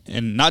 And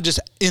not just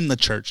in the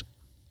church,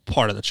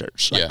 part of the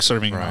church, like Yeah.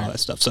 serving and all Right. that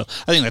stuff. So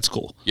I think that's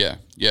cool. Yeah,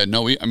 yeah.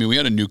 No, we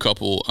had a new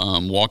couple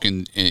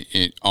walking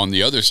in, on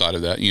the other side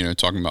of that. You know,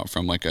 talking about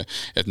from like a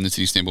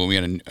ethnicity standpoint, we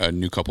had a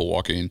new couple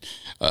walk in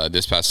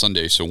this past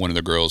Sunday. So one of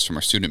the girls from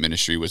our student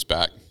ministry was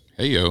back.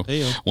 Hey yo.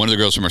 One of the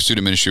girls from our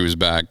student ministry was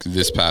back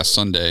this past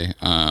Sunday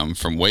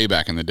from way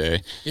back in the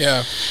day.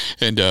 Yeah.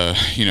 And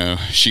you know,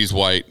 she's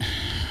white.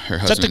 Her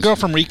Is that the girl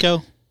from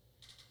Rico?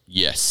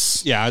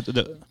 Yes. Yeah.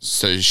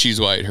 So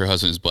she's white. Her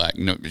husband's black.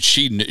 No,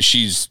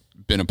 she's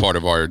been a part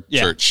of our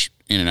Yeah. church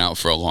in and out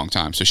for a long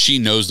time, so she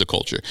knows the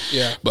culture.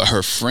 Yeah. But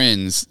her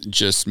friends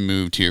just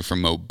moved here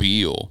from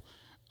Mobile,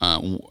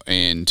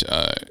 and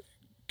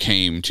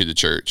came to the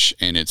church,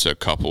 and it's a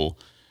couple.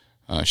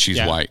 She's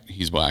Yeah. white,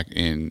 he's black,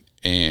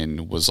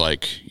 and was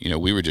like, you know,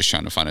 we were just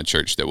trying to find a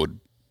church that would.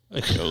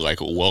 You know, like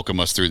welcome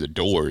us through the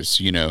doors,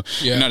 you know.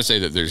 Yeah. Not to say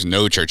that there's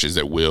no churches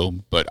that will,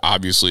 but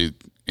obviously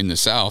in the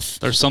South,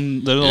 There's a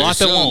lot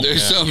that won't.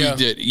 there's some Yeah.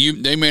 that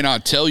they may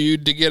not tell you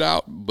to get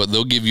out, but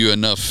they'll give you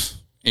enough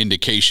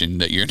indication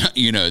that you're not,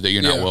 you know, that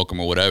you're not Yeah. welcome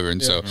or whatever.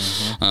 And so,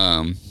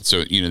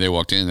 so you know, they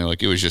walked in, and they're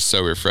like, it was just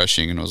so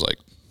refreshing, and I was like,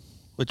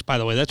 Which, by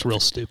the way, that's real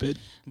stupid.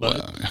 But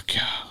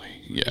golly,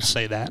 yeah,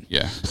 say that.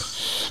 yeah.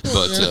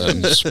 But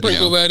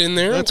Sprinkle that in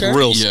there. That's okay.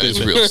 real yeah, stupid. it's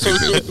real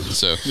stupid.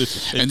 So,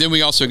 and then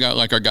we also got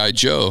like our guy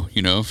Joe,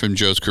 you know, from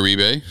Joe's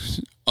Caribe.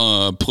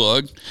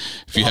 Plug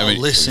if you haven't.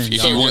 listen,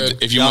 if y'all. you want,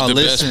 if you Y'all want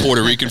the listen. best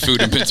Puerto Rican food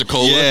in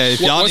Pensacola, Yeah, if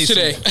y'all What's need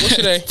today? What's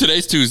today?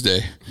 today's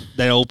Tuesday.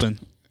 they're open.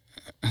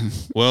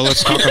 Well,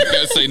 let's talk. I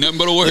gotta say nothing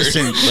but a word.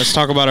 Let's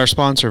talk about our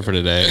sponsor for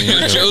today.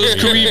 Joe's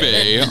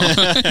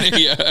Caribe.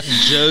 Yeah.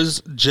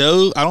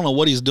 Joe, I don't know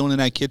what he's doing in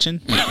that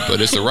kitchen, But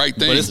it's the right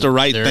thing. but it's the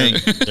right They're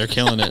thing. they're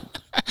killing it.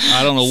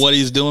 I don't know what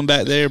he's doing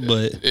back there,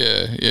 but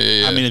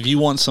yeah. I mean, if you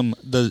want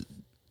the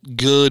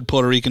good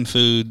Puerto Rican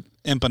food,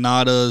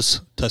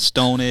 empanadas,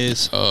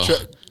 tostones,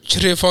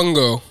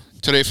 Chirifango.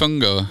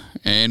 Terefungo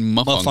and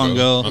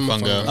mofongo, mofongo.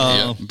 Mofongo.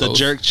 Yeah, the both.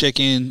 jerk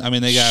chicken. I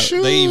mean, they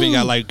even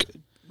got like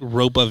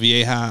ropa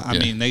vieja. I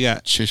mean, they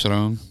got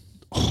Chicharron.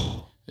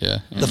 Yeah.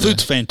 the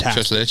food's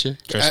fantastic. Tres leche.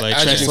 Tres As leche.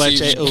 you Tres can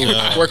see,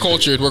 leche. Ooh. We're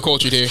cultured. We're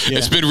cultured here.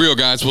 It's been real,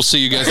 guys. We'll see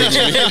you guys next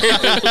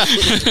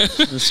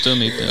week. Still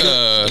need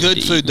that.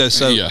 Good food though.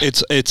 So yeah.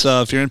 it's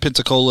if you're in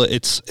Pensacola,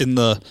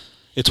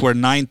 it's where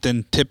 9th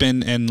and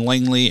Tippin and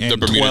Langley and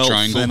Bermuda 12th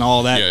Triangle. and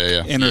all that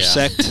Yeah.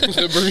 intersect.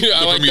 The Bermuda,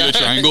 I like Bermuda that.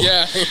 Triangle.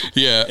 Yeah.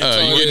 Yeah.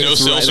 all You it get no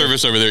is. cell Right.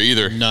 service over there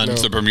either. None.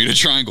 It's the Bermuda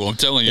Triangle. I'm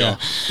telling y'all.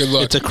 Good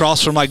luck. It's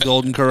across from like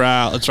Golden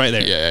Corral. It's right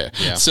there.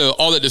 Yeah. So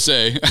all that to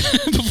say,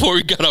 before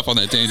we got off on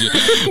that tangent,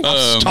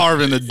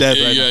 Starving to death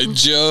right yeah, now.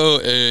 Joe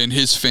and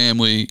his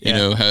family, you Yeah.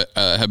 know,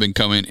 have been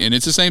coming, and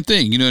it's the same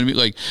thing. You know what I mean?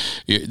 Like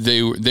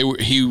they were.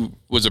 He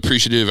was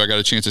appreciative. I got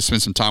a chance to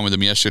spend some time with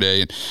him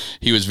yesterday, and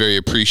he was very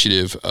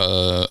appreciative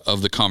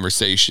of the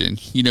conversation.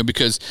 You know,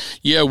 because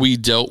we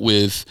dealt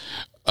with.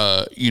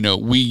 You know,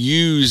 we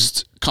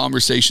used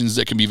conversations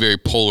that can be very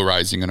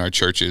polarizing in our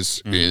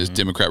churches, is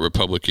Democrat,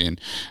 Republican,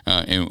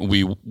 and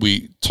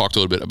we talked a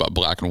little bit about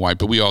black and white,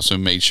 but we also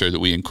made sure that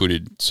we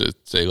included, so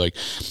say, like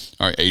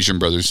our Asian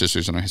brothers and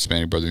sisters and our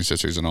Hispanic brothers and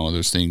sisters and all of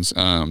those things.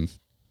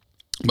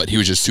 But he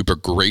was just super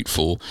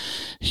grateful,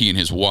 he and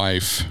his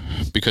wife,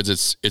 because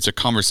it's a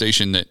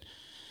conversation that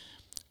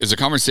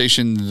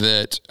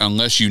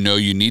unless you know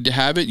you need to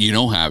have it, you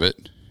don't have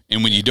it,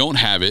 and when you don't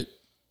have it,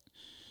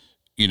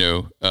 you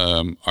know,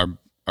 our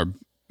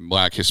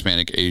black,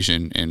 Hispanic,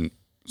 Asian, and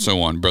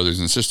so on, brothers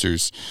and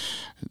sisters,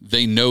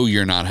 they know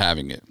you're not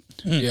having it.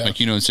 Yeah. Like,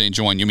 you know what I'm saying,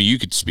 Joanne? I mean, you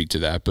could speak to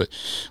that, but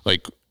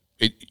like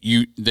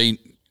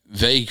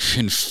they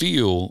can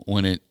feel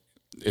when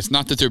it's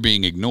not that they're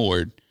being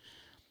ignored,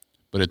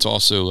 but it's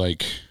also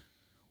like,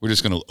 we're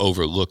just going to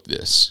overlook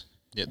this.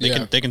 Yeah,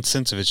 they can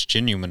sense if it's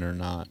genuine or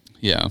not.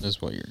 Yeah.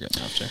 That's what you're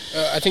getting after.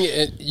 I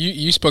think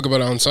you spoke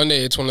about it on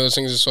Sunday. It's one of those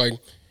things. It's like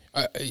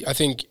I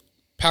think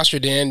Pastor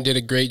Dan did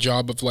a great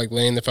job of like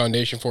laying the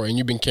foundation for it, and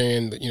you've been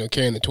carrying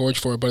the torch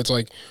for it. But it's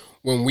like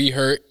when we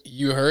hurt,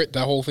 you hurt.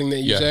 That whole thing that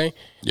you Yeah. say,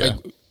 Yeah. like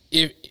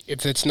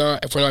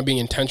if we're not being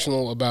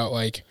intentional about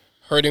like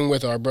hurting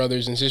with our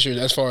brothers and sisters,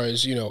 as far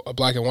as, you know, a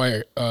black and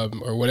white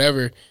or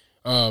whatever,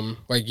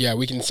 like, yeah,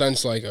 we can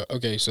sense like,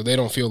 okay, so they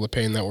don't feel the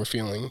pain that we're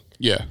feeling.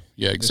 Yeah,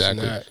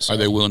 exactly. that, so. Are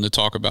they willing to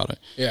talk about it?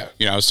 Yeah.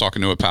 You know, I was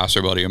talking to a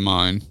pastor buddy of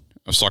mine.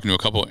 I was talking to a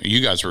couple.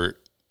 You guys were,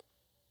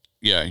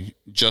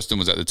 Justin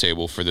was at the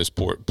table for this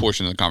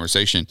portion of the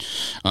conversation.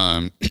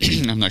 I'm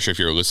not sure if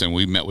you were listening.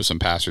 We met with some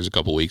pastors a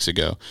couple weeks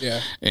ago.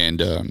 Yeah.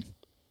 And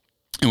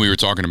we were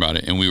talking about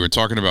it. And we were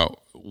talking about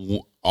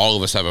all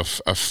of us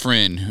have a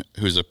friend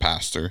who's a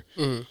pastor.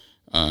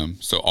 Mm-hmm.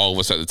 So all of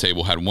us at the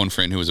table had one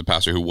friend who was a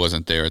pastor who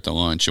wasn't there at the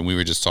lunch. And we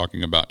were just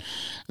talking about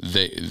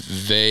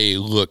they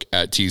look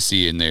at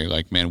TC and they're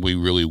like, man, we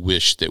really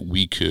wish that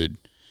we could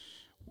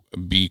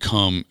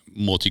become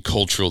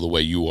multicultural the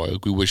way you are.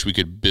 Like, we wish we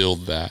could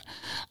build that.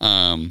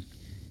 And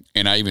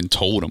I even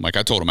told him, I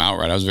told him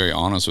outright, I was very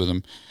honest with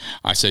him.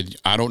 I said,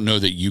 I don't know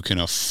that you can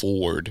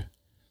afford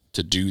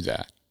to do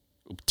that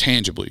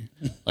tangibly,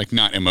 like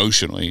not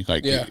emotionally.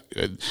 Like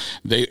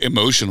they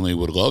emotionally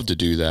would love to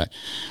do that.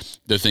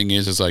 The thing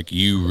is like,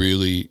 you're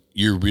really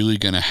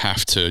going to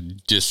have to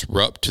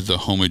disrupt the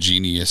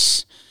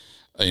homogeneous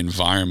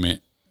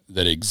environment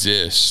that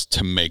exists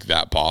to make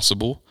that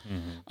possible.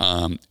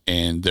 Mm-hmm.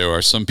 And there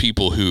are some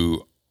people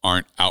who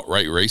aren't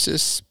outright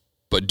racist,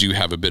 but do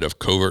have a bit of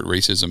covert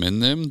racism in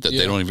them that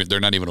they're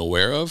not even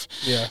aware of,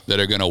 that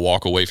are going to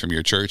walk away from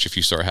your church if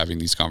you start having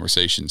these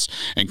conversations.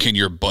 And can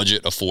your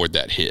budget afford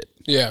that hit?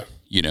 Yeah.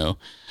 You know?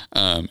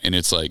 And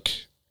it's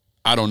like,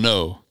 I don't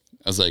know.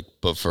 I was like,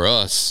 but for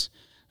us,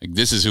 like,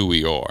 this is who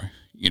we are.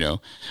 You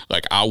know,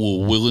 like, I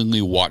will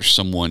willingly watch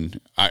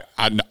someone. I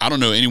don't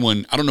know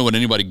anyone. I don't know what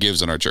anybody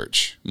gives in our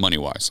church money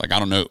wise. Like, I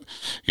don't know.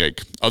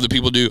 Like, other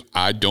people do.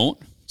 I don't.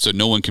 So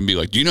no one can be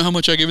like, do you know how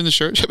much I give in the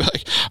church?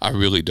 Like, I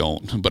really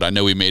don't. But I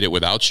know we made it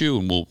without you,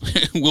 and we'll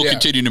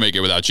continue to make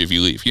it without you if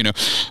you leave. You know,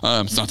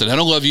 it's not that I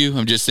don't love you.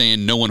 I'm just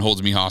saying no one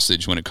holds me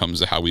hostage when it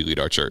comes to how we lead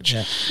our church.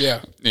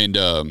 Yeah.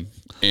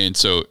 And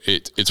so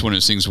it's one of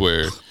those things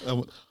where.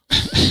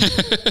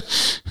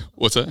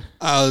 What's that?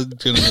 I was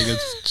going to make a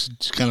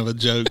kind of a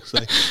joke. It's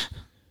like,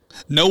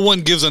 no one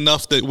gives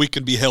enough that we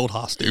could be held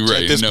hostage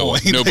at this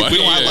point. Nobody.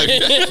 Like,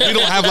 we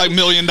don't have like $1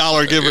 million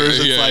givers.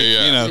 It's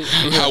you know.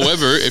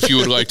 However, if you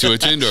would like to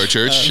attend our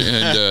church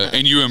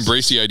and you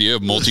embrace the idea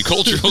of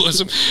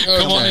multiculturalism,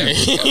 come on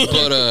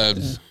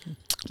in.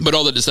 But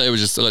all that to say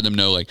was just to let them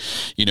know, like,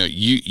 you know,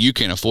 you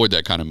can't afford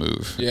that kind of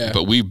move. Yeah.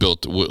 But we're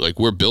built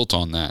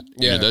on that.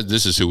 Yeah. You know,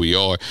 this is who we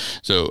are.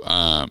 So,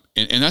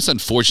 and that's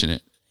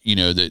unfortunate, you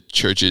know, that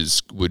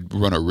churches would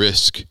run a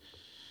risk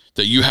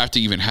that you have to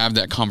even have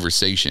that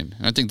conversation.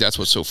 And I think that's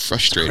what's so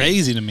frustrating. It's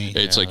crazy to me.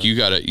 It's like,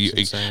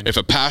 if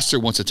a pastor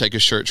wants to take a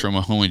church from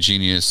a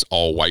homogeneous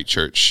all white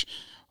church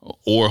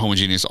or a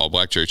homogeneous all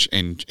black church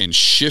and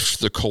shift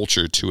the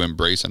culture to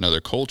embrace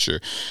another culture,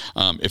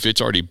 if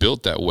it's already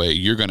built that way,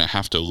 you're going to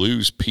have to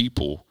lose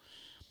people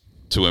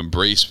to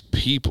embrace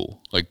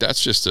people. Like,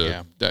 that's just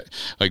so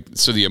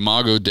the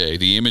Imago Dei,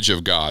 the image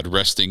of God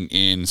resting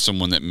in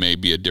someone that may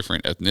be a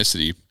different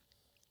ethnicity,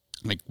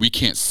 like, we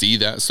can't see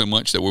that so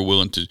much that we're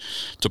willing to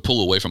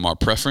pull away from our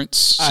preference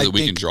so that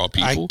we can draw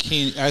people.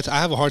 I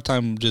have a hard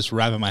time just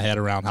wrapping my head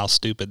around how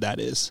stupid that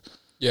is.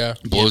 Yeah.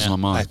 It blows my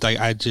mind.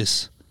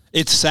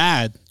 It's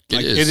sad.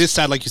 It is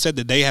sad, like you said,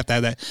 that they have to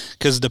have that,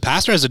 because the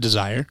pastor has a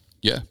desire.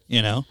 Yeah.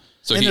 You know?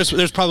 So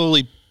there's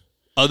probably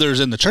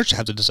others in the church that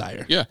have the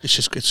desire. Yeah. It's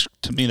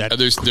to me,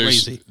 that's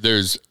crazy.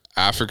 There's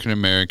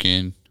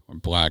African-American or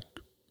black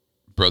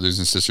brothers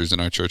and sisters in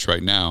our church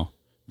right now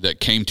that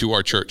came to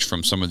our church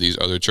from some of these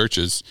other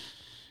churches,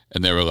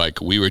 and they were like,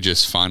 we're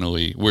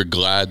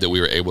glad that we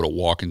were able to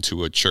walk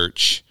into a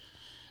church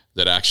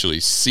that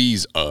actually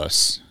sees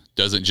us,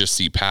 doesn't just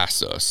see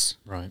past us.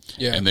 Right.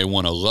 Yeah. And they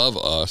want to love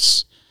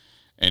us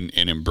and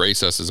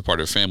embrace us as a part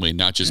of the family,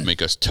 not just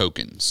make us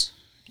tokens.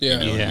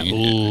 Yeah. You know what I mean?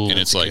 Ooh, and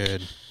it's like,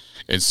 good.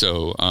 And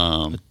so,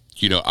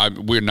 you know,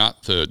 we're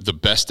not the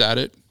best at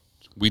it.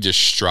 We just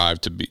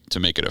strive to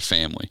make it a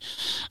family.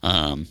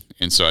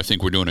 And so I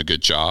think we're doing a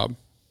good job,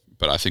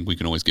 but I think we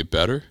can always get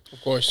better.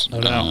 Of course.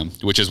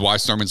 Which is why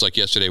sermons like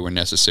yesterday were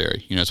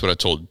necessary. You know, that's what I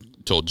told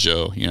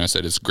Joe. You know, I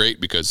said, it's great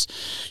because,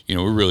 you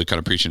know, we're really kind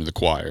of preaching to the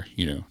choir.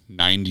 You know,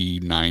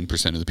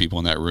 99% of the people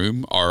in that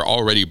room are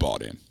already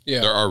bought in.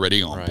 Yeah. They're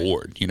already on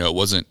board. You know,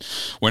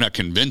 we're not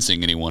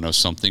convincing anyone of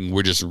something.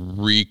 We're just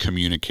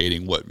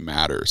re-communicating what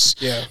matters.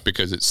 Yeah.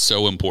 Because it's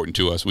so important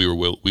to us. We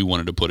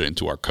wanted to put it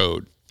into our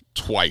code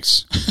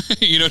twice.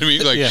 You know what I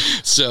mean? Like,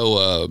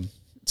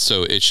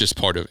 so it's just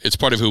part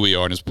of who we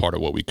are, and it's part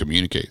of what we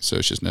communicate. So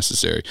it's just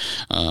necessary.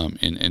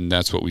 And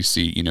that's what we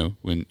see, you know,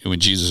 when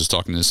Jesus is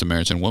talking to the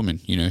Samaritan woman,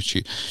 you know,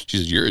 she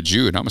says, you're a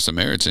Jew and I'm a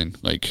Samaritan.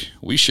 Like,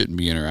 we shouldn't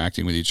be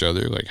interacting with each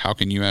other. Like, how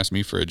can you ask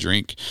me for a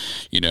drink?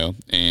 You know,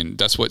 and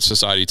that's what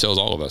society tells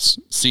all of us.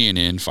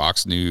 CNN,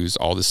 Fox News,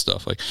 all this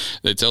stuff. Like,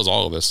 it tells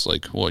all of us,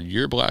 like, well,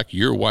 you're black,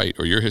 you're white,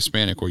 or you're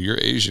Hispanic, or you're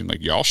Asian.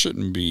 Like, y'all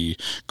shouldn't be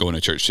going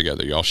to church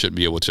together. Y'all shouldn't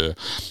be able to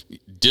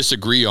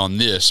disagree on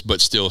this,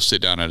 but still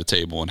sit down at a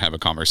table and have a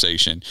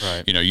conversation.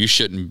 Right. You know, you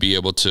shouldn't be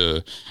able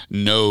to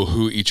know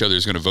who each other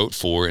is going to vote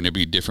for, and it'd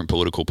be different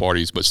political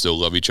parties, but still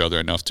love each other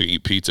enough to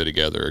eat pizza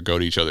together or go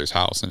to each other's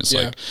house. And it's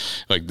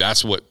like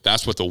that's what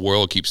the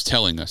world keeps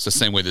telling us. The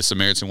same way the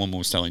Samaritan woman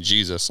was telling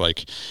Jesus,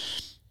 like,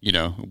 you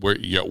know,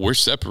 we're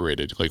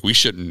separated. Like, you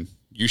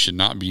should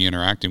not be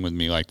interacting with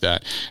me like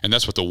that. And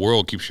that's what the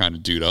world keeps trying to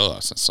do to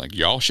us. It's like,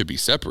 y'all should be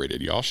separated.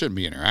 Y'all shouldn't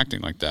be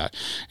interacting like that.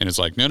 And it's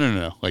like,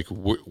 no. Like,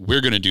 we're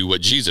going to do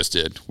what Jesus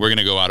did. We're going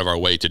to go out of our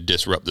way to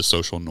disrupt the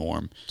social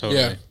norm.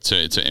 Totally.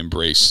 To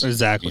embrace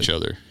each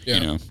other, you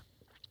know?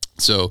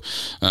 So,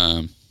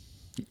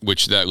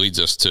 which that leads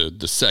us to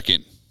the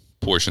second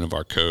portion of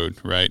our code,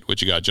 right?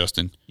 What you got,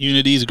 Justin?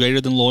 Unity is greater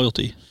than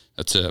loyalty.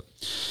 That's it.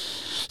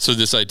 So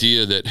this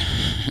idea that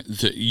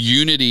the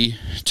unity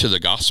to the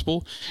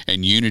gospel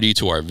and unity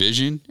to our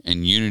vision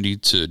and unity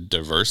to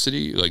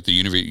diversity, like the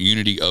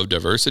unity of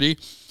diversity,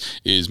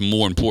 is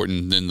more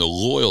important than the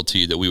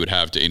loyalty that we would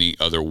have to any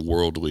other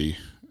worldly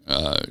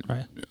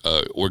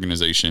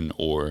organization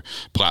or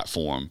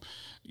platform.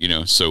 You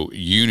know, so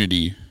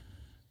unity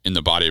in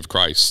the body of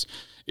Christ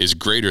is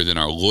greater than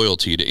our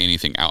loyalty to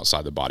anything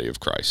outside the body of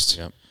Christ.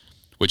 Yep.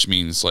 Which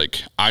means,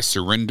 like, I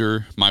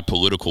surrender my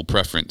political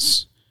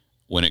preference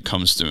when it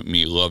comes to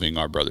me loving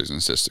our brothers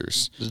and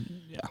sisters.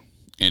 Yeah.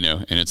 You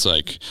know, and it's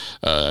like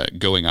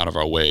going out of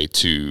our way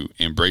to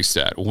embrace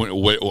that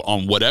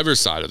on whatever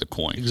side of the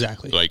coin.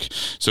 Exactly. Like,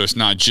 so it's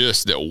not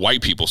just that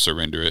white people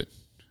surrender it,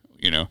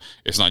 you know,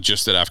 it's not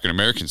just that African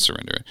Americans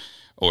surrender it,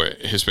 or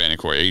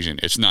Hispanic or Asian.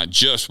 It's not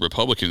just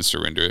Republicans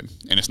surrender it,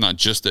 and it's not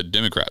just that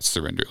Democrats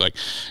surrender it. Like,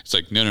 it's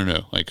like,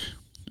 no. Like,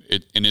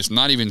 and it's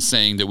not even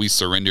saying that we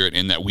surrender it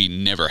in that we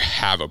never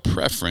have a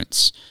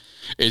preference.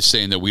 It's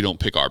saying that we don't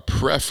pick our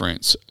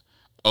preference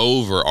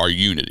over our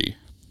unity.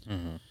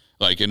 Mm-hmm.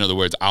 Like, in other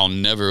words, I'll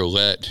never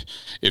let,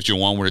 if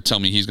Jawan were to tell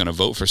me he's going to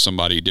vote for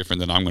somebody different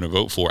than I'm going to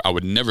vote for, I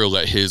would never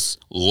let his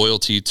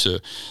loyalty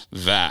to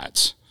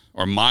that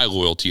or my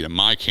loyalty to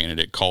my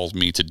candidate cause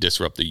me to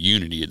disrupt the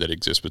unity that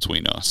exists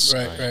between us.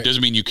 Right.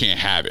 Doesn't mean you can't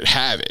have it.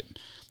 Have it.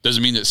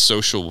 Doesn't mean that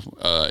social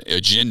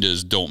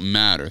agendas don't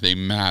matter. They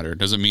matter.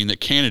 Doesn't mean that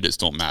candidates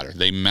don't matter.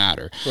 They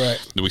matter. Right.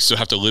 We still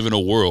have to live in a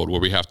world where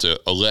we have to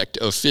elect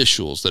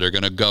officials that are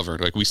going to govern.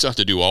 Like, we still have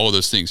to do all of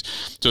those things.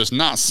 So it's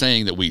not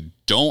saying that we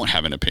don't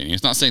have an opinion.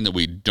 It's not saying that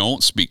we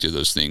don't speak to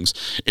those things.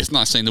 It's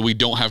not saying that we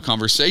don't have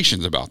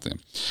conversations about them.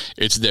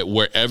 It's that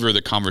wherever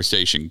the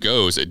conversation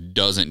goes, it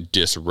doesn't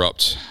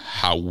disrupt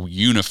how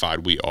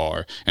unified we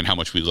are and how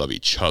much we love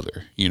each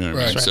other. You know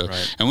what I mean? So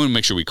I want to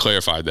make sure we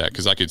clarified that,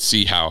 because I could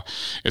see how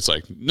it's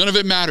like, none of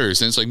it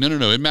matters. And it's like, no,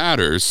 it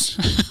matters.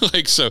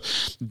 Like, so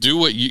do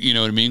what you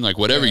know what I mean? Like,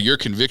 whatever your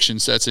conviction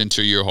sets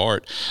into your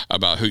heart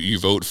about who you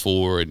vote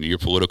for and your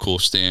political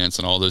stance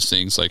and all those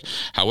things, like,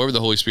 however the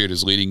Holy Spirit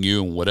is leading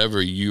you and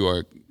whatever you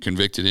are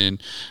convicted in,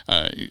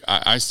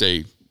 I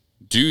say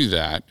do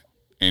that,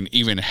 and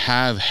even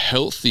have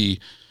healthy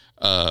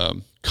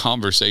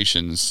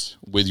conversations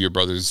with your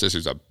brothers and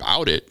sisters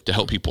about it to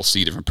help people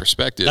see different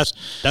perspectives.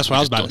 That's what I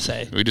was about to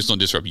say. We just don't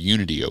disrupt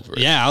unity over it.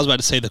 Yeah, I was about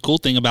to say, the cool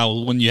thing about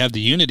when you have the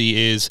unity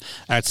is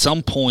at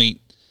some point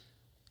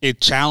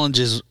it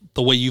challenges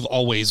the way you've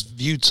always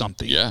viewed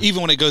something. Yeah.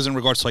 Even when it goes in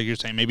regards to, like you're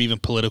saying, maybe even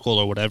political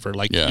or whatever,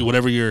 like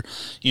whatever you're,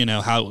 you know,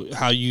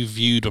 how you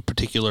viewed a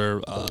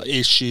particular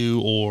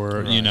issue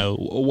or, you know,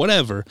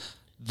 whatever,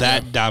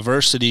 that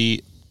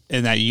diversity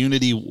and that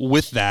unity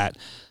with that,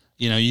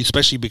 you know, you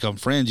especially become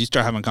friends, you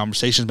start having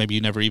conversations maybe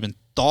you never even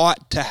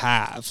thought to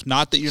have.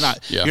 Not that you're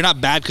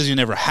not bad because you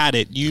never had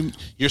it.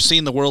 You're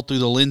seeing the world through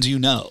the lens you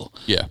know.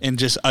 Yeah. And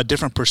just a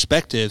different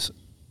perspective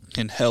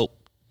can help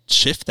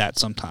shift that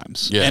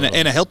sometimes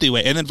in a healthy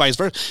way, and then vice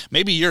versa.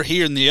 Maybe you're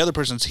here and the other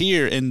person's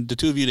here, and the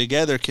two of you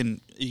together can,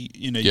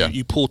 you know,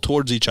 you pull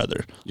towards each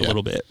other a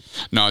little bit.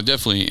 No,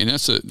 definitely. And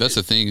that's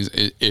the thing is,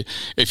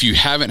 if you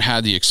haven't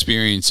had the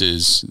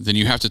experiences, then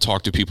you have to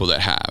talk to people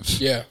that have.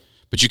 Yeah.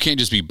 But you can't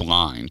just be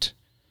blind.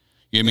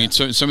 You know what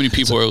I mean? So many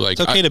people are like,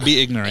 it's okay to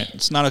be ignorant.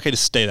 It's not okay to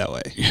stay that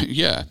way.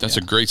 Yeah. That's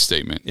a great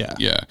statement. Yeah.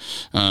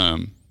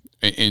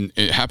 And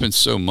it happens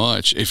so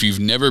much. If you've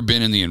never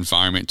been in the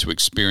environment to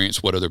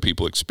experience what other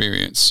people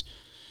experience,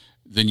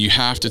 then you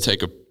have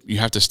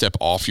to step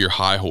off your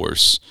high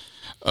horse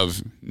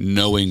of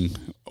knowing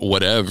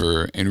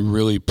whatever and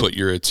really put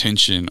your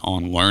attention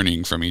on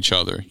learning from each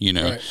other, you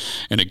know? Right.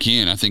 And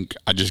again, I think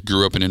I just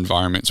grew up in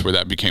environments where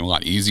that became a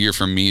lot easier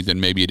for me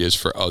than maybe it is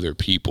for other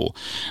people.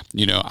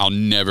 You know, I'll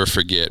never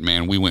forget,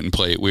 man, we went and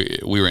played, we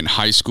were in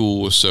high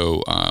school.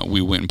 So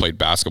we went and played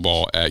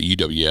basketball at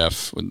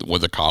UWF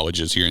with the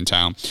colleges here in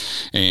town.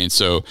 And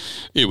so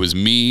it was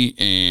me,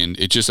 and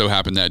it just so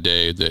happened that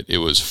day that it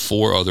was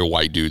 4 other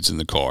white dudes in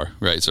the car,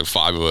 right? So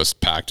 5 of us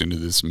packed into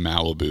this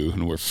Malibu,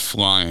 and we're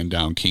flying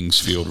down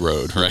Kingsfield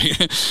Road, right?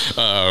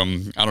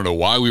 I don't know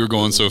why we were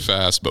going so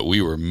fast, but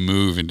we were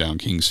moving down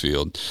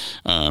Kingsfield.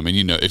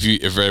 And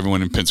if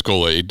everyone in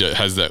Pensacola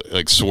has that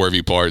like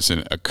swervy parts,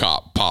 and a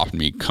cop popped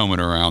me coming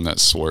around that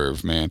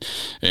swerve, man.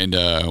 And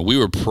we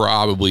were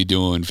probably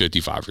doing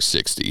 55 or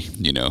 60,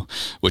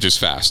 which is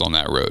fast on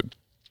that road.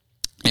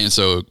 And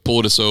so it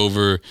pulled us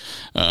over,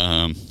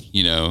 and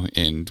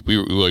we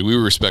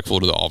were respectful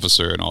to the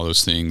officer and all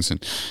those things.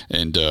 And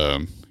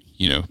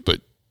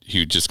but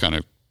he just kind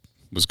of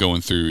was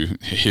going through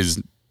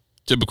his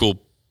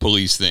typical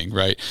police thing,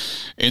 right?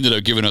 Ended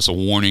up giving us a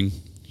warning,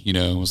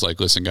 was like,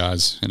 listen,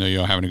 guys, I know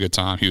y'all having a good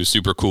time. He was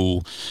super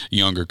cool,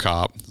 younger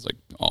cop. I was like,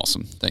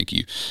 awesome. Thank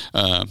you.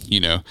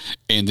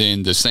 And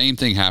then the same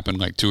thing happened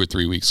like 2 or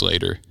 3 weeks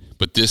later.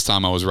 But this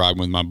time I was riding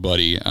with my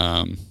buddy,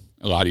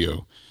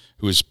 Eladio,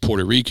 who was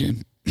Puerto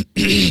Rican.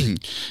 And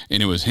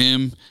it was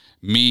him,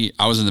 me,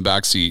 I was in the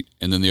back seat,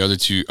 and then the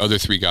other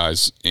three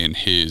guys in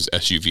his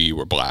SUV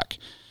were black.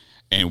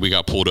 And we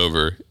got pulled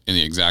over in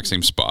the exact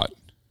same spot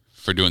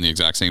for doing the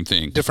exact same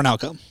thing. Different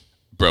outcome.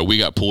 Bro, we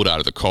got pulled out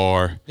of the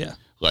car. Yeah.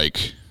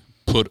 Like,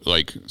 put,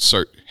 like,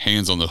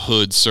 hands on the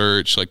hood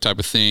search, like, type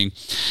of thing.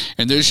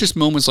 And there's just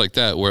moments like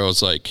that where I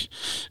was like,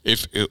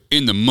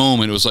 in the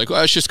moment, it was like,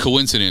 well, it's just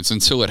coincidence,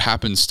 until it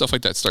happens. Stuff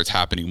like that starts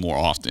happening more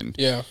often.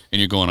 Yeah.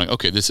 And you're going like,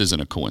 okay, this isn't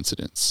a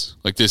coincidence.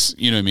 Like this,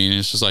 you know what I mean?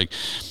 It's just like,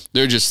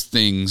 they're just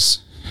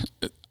things.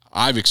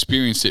 I've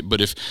experienced it, but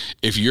if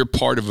you're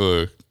part of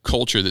a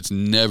culture that's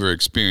never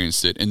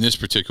experienced it, in this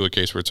particular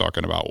case, we're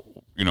talking about,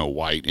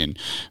 white and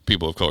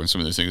people of color and some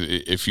of those things.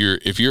 If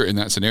you're in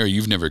that scenario,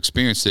 you've never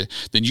experienced it,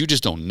 then you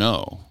just don't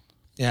know.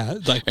 Yeah,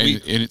 like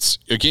and it's,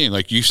 again,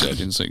 like you said,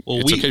 it's like,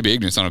 it's okay to be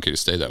ignorant. It's not okay to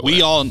stay that way. You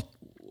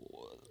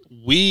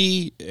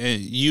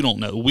don't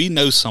know. We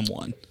know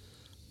someone,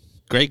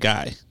 great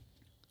guy,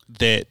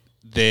 that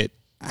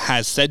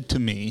has said to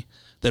me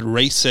that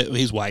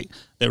he's white,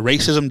 that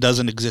racism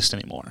doesn't exist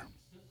anymore.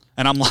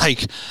 And I'm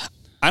like,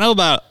 I know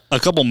about a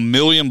couple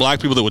million black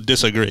people that would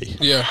disagree.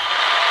 Yeah.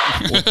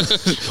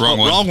 Wrong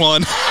one. Wrong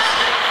one.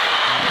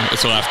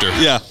 It's laughter.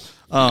 Yeah.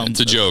 It's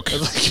a joke.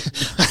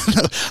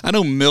 I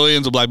know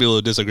millions of black people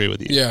who disagree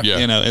with you. Yeah.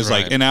 It's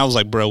right. like, and I was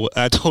like, bro,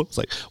 it's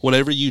like,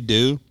 whatever you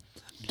do,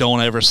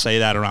 don't ever say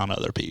that around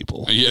other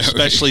people. Yeah.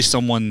 Especially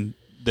someone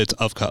that's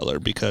of color,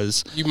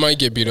 because you might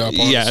get beat up.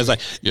 Honestly.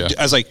 Yeah,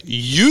 it's like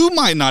you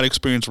might not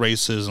experience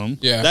racism.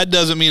 Yeah, that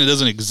doesn't mean it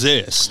doesn't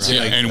exist. Right. Yeah,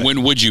 like, and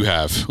when would you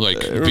have? Like,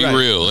 be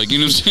real. Like, you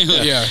know what I'm saying?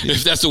 Like, yeah.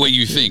 If that's the way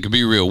you think,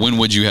 be real. When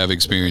would you have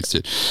experienced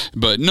it?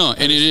 But no,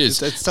 and it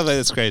is. It's stuff like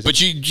that's crazy.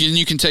 But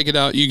you can take it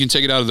out. You can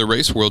take it out of the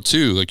race world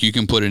too. Like, you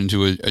can put it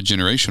into a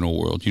generational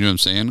world. You know what I'm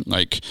saying?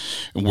 Like,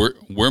 we're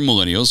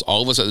millennials.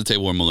 All of us at the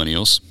table are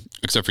millennials,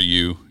 except for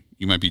you.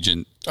 You might be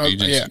Gen.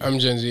 Yeah, I'm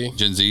Gen Z.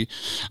 Gen Z.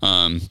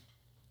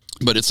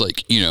 But it's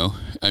like,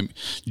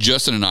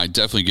 Justin and I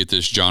definitely get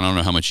this. John, I don't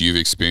know how much you've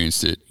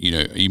experienced it.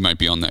 You might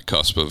be on that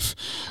cusp of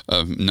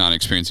not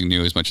experiencing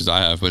nearly as much as I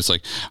have. But it's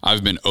like,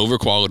 I've been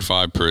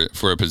overqualified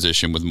for a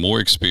position with more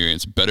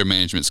experience, better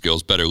management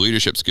skills, better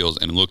leadership skills,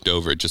 and looked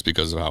over it just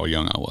because of how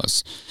young I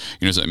was.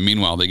 So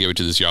meanwhile, they gave it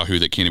to this Yahoo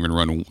that can't even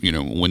run,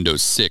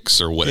 Windows 6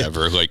 or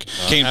whatever. Yeah. Like,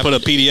 can't put a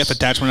PDF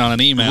attachment on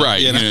an email.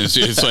 Right.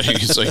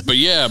 It's like,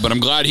 but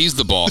I'm glad he's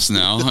the boss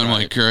now. I'm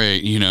like,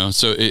 great.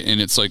 So,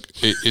 it's like,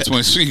 it's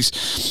one of those things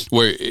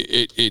where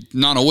it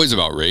not always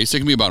about race. It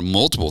can be about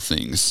multiple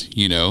things.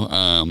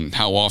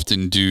 How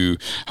often do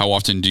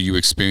you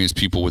experience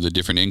people with a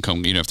different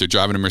income? If they're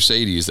driving a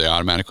Mercedes, they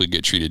automatically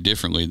get treated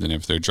differently than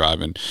if they're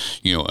driving,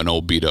 an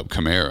old beat up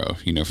Camaro,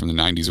 from the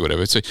 90s or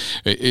whatever.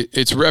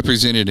 It's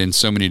represented in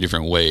so many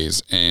different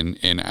ways. And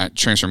at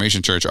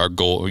Transformation Church, our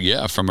goal,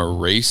 from a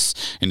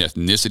race and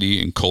ethnicity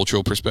and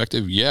cultural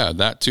perspective,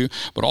 that too,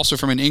 but also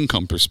from an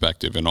income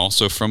perspective and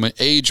also from an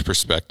age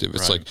perspective.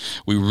 It's like,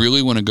 we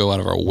really want to go out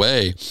of our way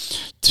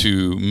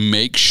to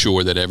make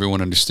sure that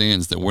everyone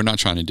understands that we're not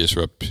trying to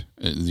disrupt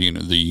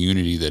the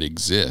unity that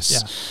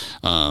exists.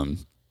 Yeah.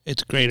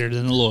 It's greater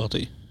than the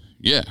loyalty.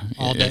 Yeah,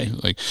 all day.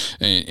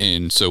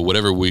 And so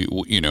whatever we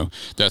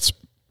that's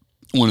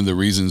one of the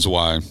reasons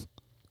why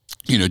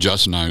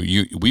Justin and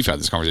I we've had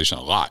this conversation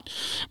a lot,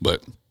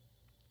 but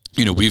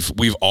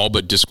we've all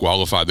but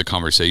disqualified the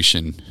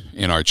conversation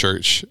in our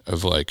church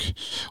of like,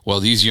 well,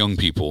 these young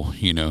people,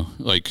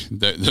 like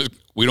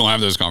we don't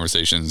have those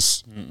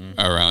conversations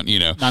around,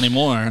 Not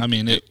anymore. I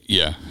mean,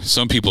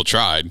 some people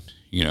tried,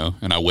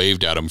 and I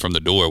waved at them from the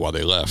door while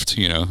they left.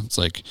 It's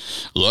like,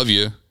 love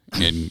you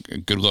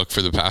and good luck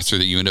for the pastor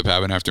that you end up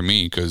having after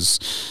me, because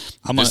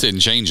this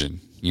isn't changing.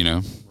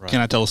 Right. Can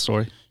I tell a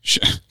story?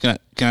 Sure. Can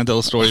I tell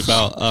a story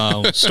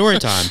about story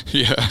time?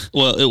 Yeah.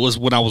 Well, it was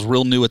when I was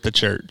real new at the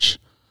church.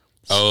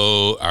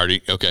 Oh, I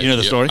already, okay. You know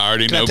the story? I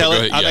already know. Tell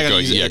but it? go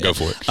ahead. Yeah, go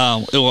for it.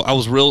 It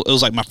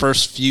was like my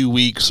first few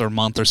weeks or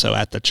month or so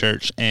at the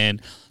church,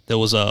 and there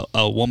was a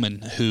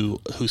woman who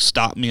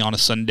stopped me on a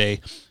Sunday,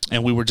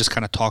 and we were just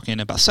kind of talking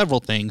about several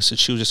things, and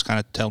she was just kind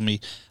of telling me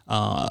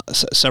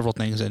several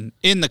things, and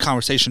in the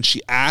conversation,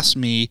 she asked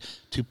me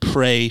to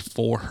pray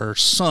for her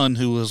son,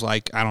 who was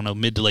like, I don't know,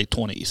 mid to late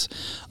 20s.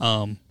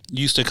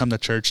 used to come to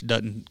church,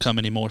 doesn't come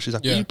anymore. She's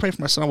like, Yeah. will you pray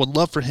for my son? I would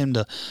love for him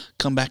to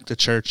come back to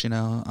church,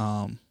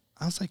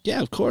 I was like,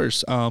 yeah, of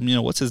course.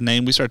 What's his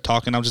name? We started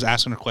talking. I was just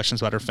asking her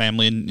questions about her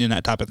family and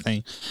that type of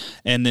thing.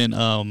 And then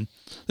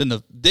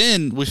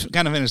then we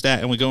kind of finished that,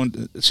 and we go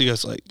and she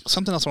goes like,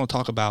 something else I want to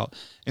talk about.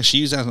 And she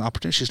used that as an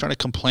opportunity. She started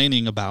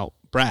complaining about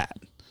Brad,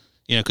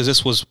 because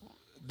this was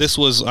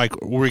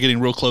like we were getting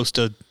real close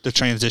to the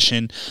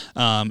transition.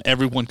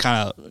 Everyone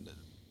kind of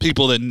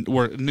people that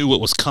knew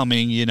what was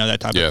coming, that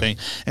type of thing.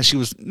 And she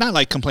was not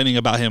like complaining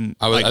about him.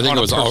 I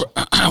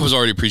was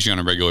already preaching on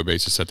a regular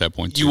basis at that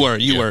point. Too.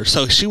 You were.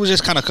 So she was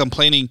just kind of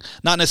complaining,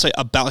 not necessarily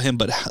about him,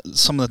 but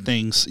some of the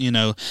things,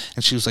 And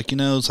she was like,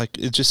 it's like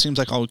it just seems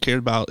like all we cared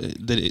about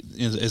that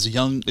is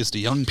the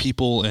young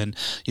people, and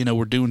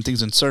we're doing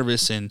things in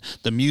service and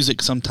the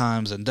music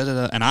sometimes and da da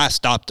da. And I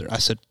stopped her. I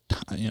said,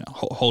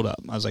 hold up.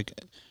 I was like,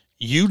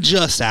 you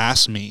just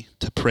asked me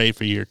to pray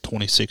for your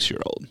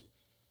 26-year-old.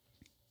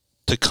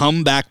 To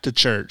come back to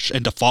church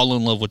and to fall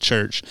in love with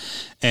church,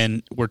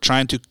 and we're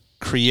trying to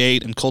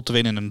create and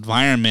cultivate an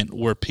environment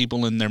where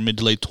people in their mid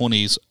to late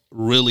 20s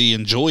really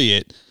enjoy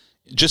it,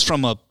 just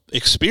from a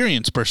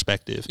experience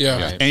perspective.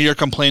 Yeah. Right. And you're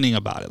complaining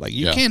about it. Like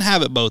you can't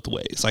have it both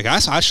ways. Like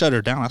I shut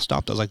her down. I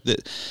stopped. I was like,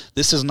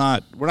 this is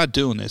not. We're not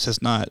doing this.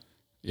 It's not.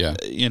 Yeah.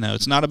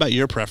 It's not about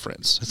your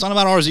preference. It's not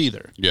about ours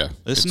either. Yeah.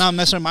 It's not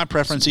necessarily my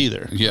preference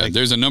either. Yeah. Like,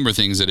 there's a number of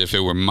things that if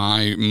it were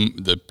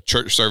the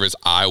church service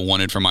I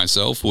wanted for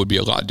myself would be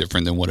a lot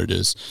different than what it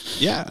is.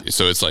 Yeah.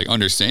 So it's like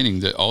understanding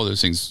that all those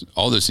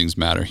things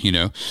matter,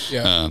 Yeah.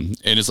 And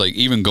it's like,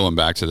 even going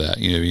back to that,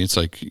 it's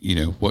like,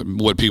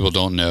 what people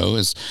don't know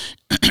is,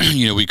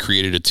 we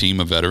created a team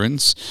of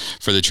veterans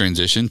for the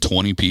transition,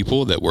 20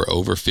 people that were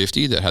over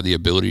 50 that had the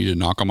ability to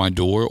knock on my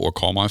door or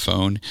call my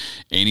phone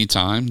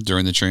anytime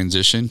during the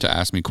transition to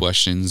ask me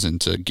questions and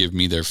to give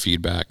me their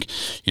feedback,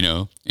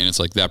 and it's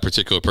like that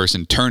particular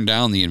person turned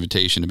down the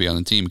invitation to be on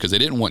the team because they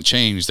didn't want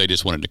change. They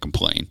just wanted to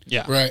complain.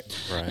 Yeah. Right.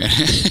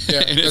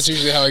 Yeah, that's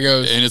usually how it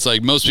goes. And it's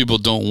like, most people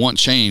don't want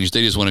change.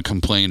 They just want to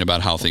complain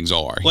about how things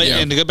are. Well,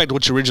 and to go back to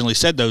what you originally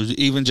said, though,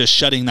 even just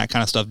shutting that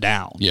kind of stuff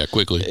down. Yeah,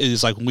 quickly.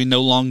 Is like we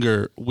no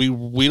longer,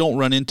 we don't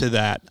run into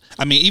that.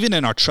 I mean, even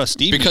in our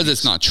trustee because meetings,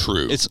 it's not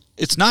true.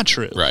 It's not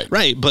true.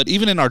 Right. But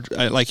even in our,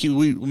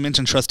 we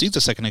mentioned trustees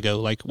a second ago,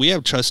 like we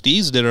have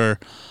trustees that are,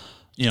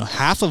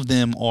 half of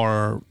them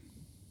are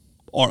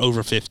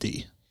over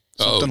 50.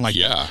 Something like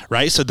that,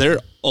 right? So they're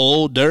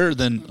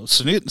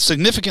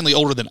significantly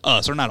older than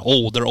us. They're not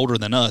old; they're older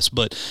than us.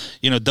 But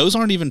those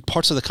aren't even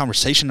parts of the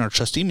conversation in our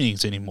trustee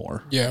meetings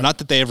anymore. Yeah, not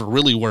that they ever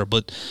really were,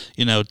 but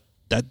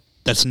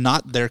that's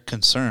not their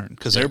concern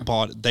because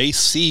they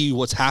see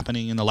what's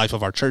happening in the life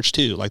of our church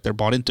too. Like they're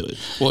bought into it.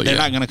 Well, they're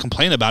not going to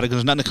complain about it because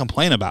there's nothing to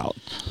complain about.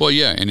 Well,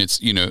 yeah. And it's,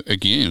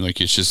 again,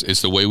 like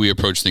it's the way we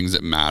approach things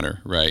that matter.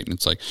 Right. And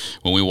it's like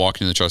when we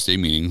walk into the trustee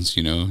meetings,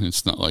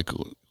 it's not like,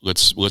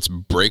 let's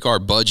break our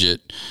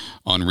budget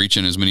on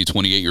reaching as many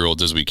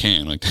 28-year-olds as we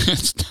can. Like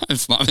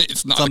it's not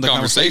the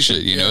conversation.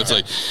 It's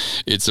like,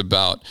 it's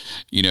about,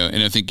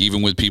 and I think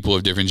even with people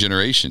of different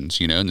generations,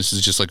 and this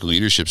is just like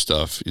leadership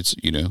stuff. It's,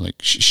 like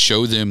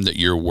show them that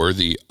you're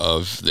worthy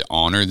of the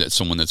honor that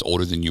someone that's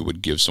older than you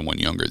would give someone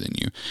younger than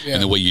you. Yeah.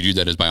 And the way you do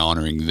that is by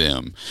honoring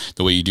them.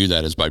 The way you do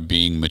that is by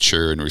being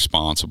mature and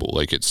responsible.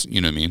 Like it's,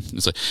 what I mean?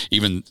 It's like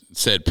even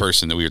said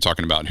person that we were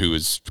talking about who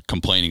was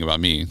complaining about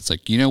me. It's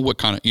like,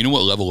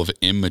 what level of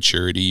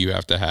immaturity you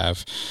have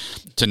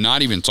to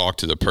not even talk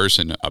to the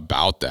person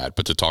about that,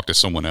 but to talk to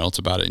someone else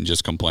about it and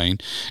just complain.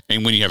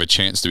 And when you have a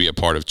chance to be a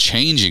part of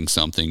changing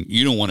something,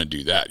 you don't want to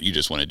do that. You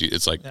just want to do,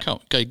 it's like,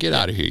 okay, get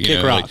out of here.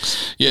 Kick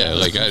rocks.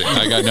 Like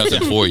I got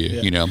nothing for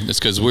you. It's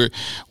because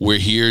we're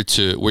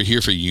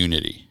here for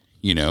unity.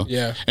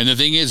 Yeah. And the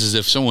thing is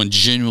if someone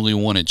genuinely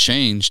wanted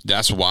change,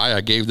 that's why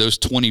I gave those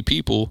 20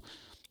 people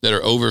that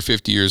are over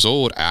 50 years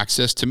old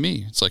access to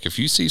me. It's like, if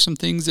you see some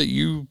things that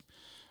you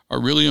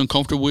are really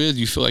uncomfortable with,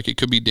 you feel like it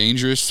could be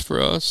dangerous for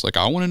us, like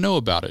I want to know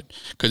about it.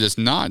 Because it's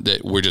not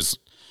that we're just,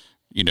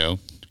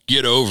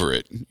 get over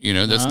it.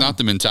 That's not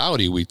the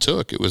mentality we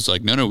took. It was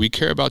like, no, we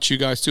care about you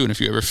guys too. And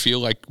if you ever feel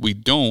like we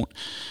don't,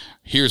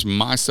 here's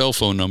my cell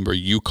phone number,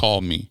 you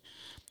call me,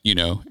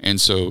 And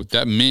so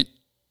that meant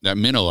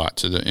a lot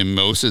to them. And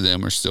most of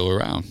them are still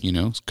around,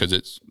 because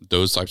it's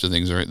those types of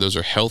things those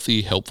are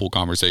healthy, helpful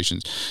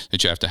conversations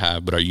that you have to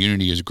have. But our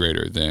unity is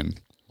greater than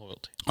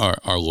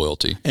our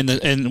loyalty. And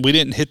we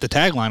didn't hit the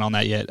tagline on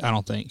that yet, I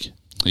don't think.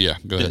 Yeah,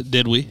 go ahead.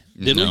 Did we?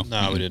 No.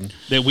 No, we didn't.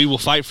 That we will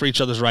fight for each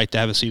other's right to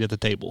have a seat at the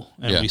table,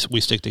 and we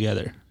stick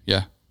together.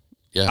 Yeah.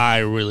 I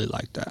really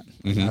like that.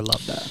 Mm-hmm. I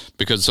love that.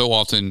 Because so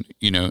often,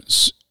 they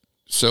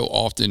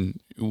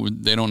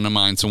don't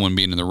mind someone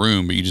being in the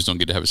room, but you just don't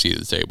get to have a seat at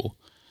the table.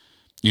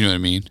 You know what I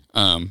mean?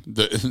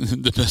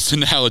 The best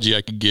analogy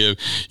I could give,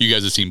 you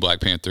guys have seen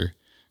Black Panther,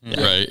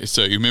 right?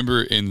 So you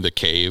remember in the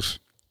cave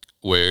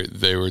where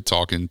they were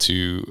talking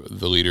to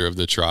the leader of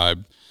the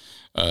tribe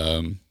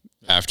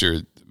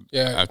after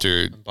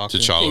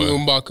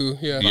T'Challa. M'Baku,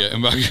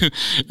 M'Baku.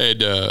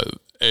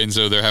 And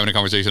so they're having a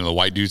conversation and the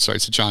white dude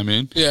starts to chime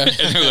in. Yeah.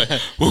 And they're like,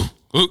 whoa,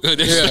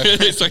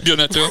 They start doing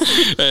that to him,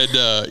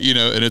 and you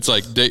know, and it's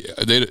like they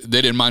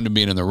didn't mind him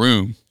being in the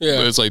room,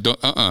 but it's like don't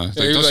It's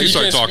like, don't you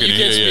start talking,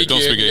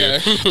 don't speak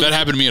it. That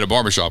happened to me at a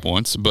barbershop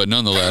once, but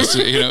nonetheless,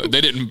 you know,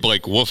 they didn't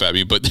like woof at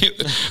me, but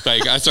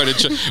like I started.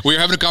 We were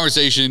having a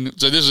conversation.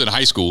 So this was in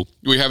high school.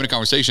 We were having a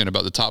conversation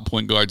about the top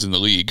point guards in the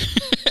league,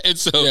 and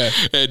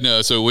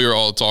so we were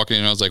all talking,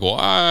 and I was like, well,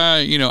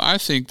 I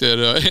think that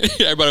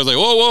everybody was like,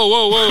 whoa,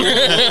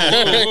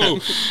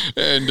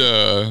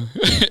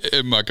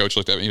 and my coach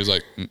looked at me. He was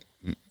like,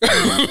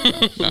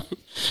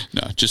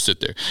 no, just sit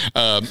there.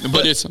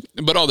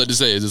 But all that to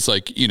say is, it's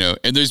like, you know,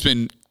 and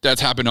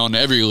that's happened on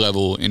every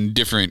level in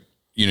different.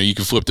 You know, you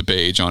can flip the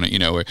page on it. You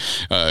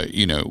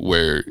know,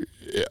 where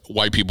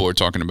white people are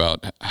talking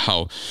about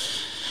how,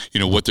 you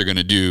know, what they're going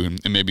to do,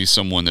 and maybe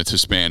someone that's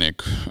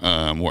Hispanic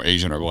or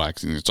Asian or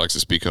Black and likes to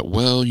speak up.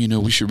 Well, you know,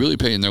 we should really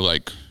pay, and they're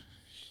like,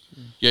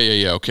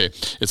 yeah, okay.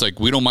 It's like,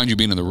 we don't mind you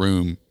being in the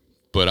room,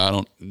 but I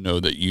don't know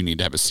that you need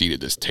to have a seat at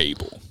this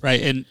table.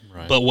 Right.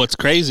 But what's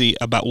crazy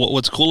about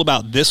what's cool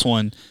about this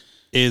one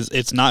is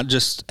it's not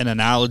just an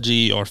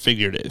analogy or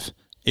figurative.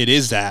 It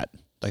is that,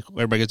 like,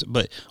 everybody gets it,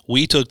 but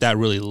we took that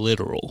really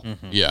literal.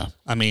 Mm-hmm. Yeah.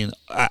 I mean,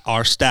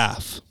 our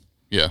staff.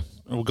 Yeah.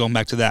 We're going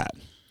back to that.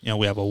 You know,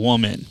 we have a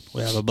woman,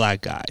 we have a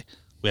Black guy,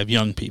 we have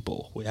young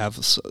people, we have,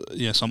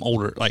 you know, some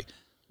older, like,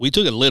 we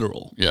took it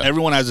literal. Yeah.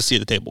 Everyone has a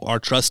seat at the table. Our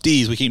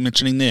trustees, we keep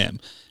mentioning them.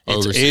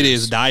 It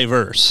is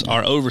diverse.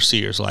 Our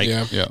overseers, like,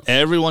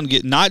 everyone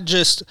get, not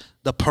just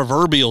the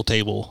proverbial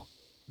table,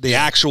 the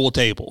actual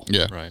table.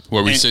 Yeah. Right.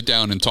 Where we sit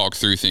down and talk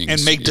through things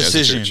and make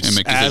decisions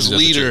as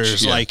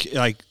leaders. Like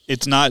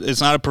it's not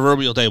a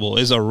proverbial table.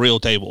 It's a real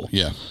table.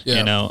 Yeah.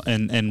 You know,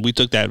 and we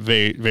took that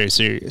very, very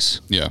serious.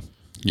 Yeah.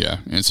 Yeah.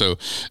 And so,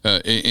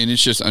 and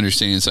it's just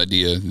understanding this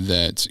idea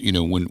that, you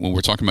know, when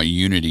we're talking about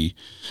unity,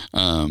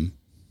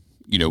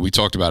 you know, we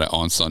talked about it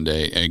on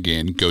Sunday.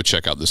 Again, go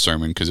check out the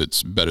sermon because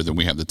it's better than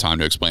we have the time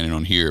to explain it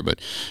on here.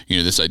 But, you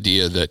know, this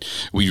idea that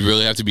we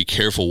really have to be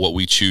careful what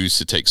we choose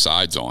to take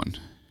sides on.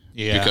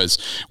 Yeah. Because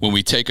when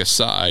we take a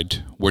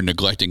side, we're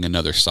neglecting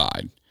another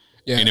side.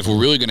 Yeah. And if we're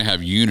really going to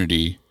have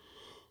unity,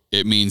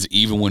 it means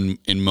even when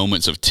in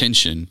moments of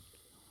tension,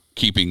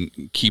 keeping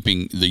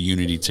the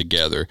unity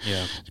together.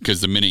 Yeah.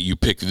 Because the minute you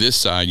pick this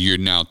side, you're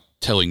now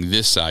telling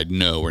this side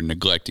no, or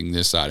neglecting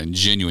this side. And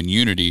genuine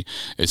unity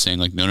is saying,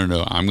 like, no,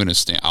 I'm going to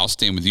stand. I'll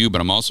stand with you,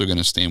 but I'm also going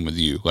to stand with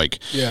you. Like,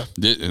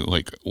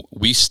 like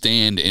we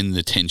stand in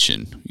the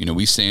tension. You know,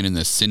 we stand in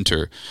the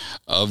center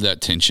of that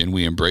tension.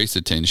 We embrace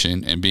the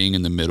tension, and being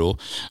in the middle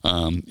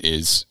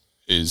is.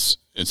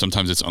 And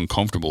sometimes it's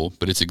uncomfortable,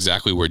 but it's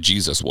exactly where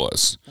Jesus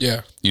was.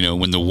 Yeah. You know,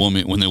 when the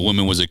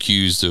woman was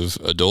accused of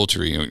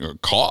adultery or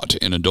caught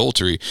in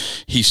adultery,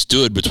 he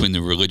stood between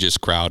the religious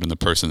crowd and the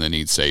person that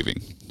needs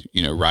saving,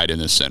 you know, right in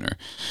the center.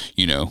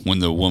 You know, when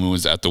the woman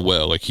was at the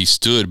well, like, he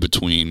stood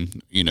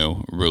between, you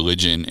know,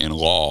 religion and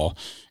law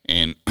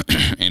and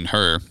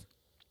her,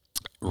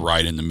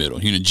 right in the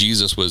middle. You know,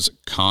 Jesus was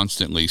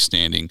constantly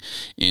standing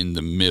in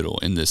the middle,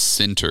 in the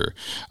center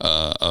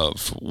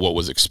of what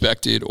was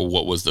expected or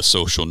what was the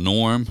social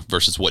norm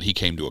versus what he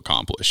came to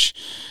accomplish.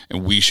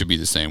 And we should be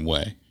the same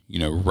way, you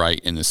know, right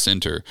in the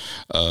center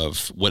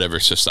of whatever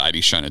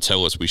society's trying to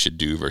tell us we should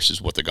do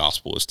versus what the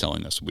gospel is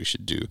telling us we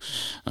should do.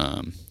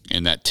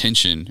 And that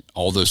tension,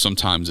 although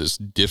sometimes it's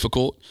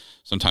difficult,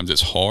 sometimes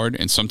it's hard,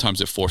 and sometimes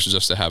it forces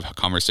us to have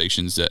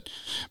conversations that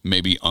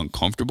may be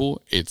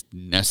uncomfortable. It's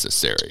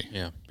necessary,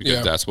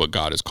 because that's what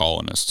God is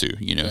calling us to.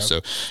 You know, so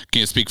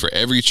can't speak for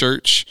every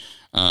church,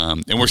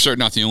 and we're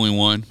certainly not the only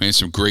one. There's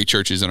some great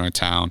churches in our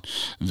town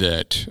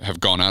that have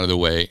gone out of the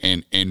way,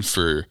 and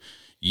for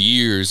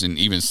years, and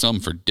even some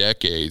for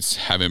decades,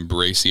 have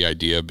embraced the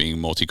idea of being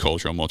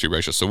multicultural,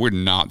 multiracial. So we're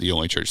not the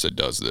only church that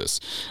does this.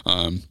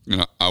 You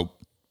know, I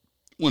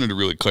wanted to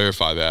really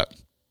clarify that,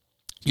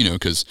 you know,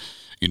 because,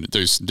 you know,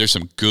 there's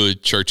some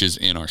good churches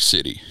in our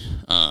city.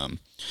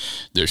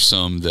 There's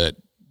some that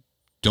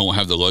don't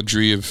have the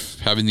luxury of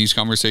having these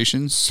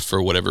conversations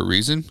for whatever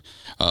reason,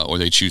 or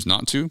they choose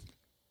not to.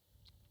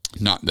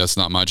 That's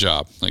not my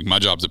job. Like, my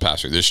job's a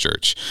pastor of this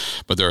church,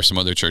 but there are some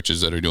other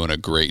churches that are doing a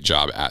great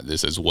job at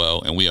this as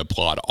well, and we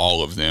applaud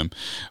all of them.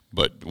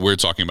 But we're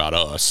talking about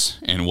us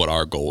and what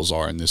our goals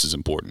are, and this is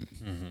important.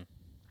 Mm-hmm.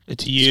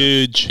 It's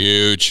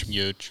huge.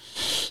 Huge.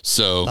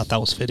 So, thought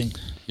that was fitting.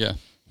 Yeah.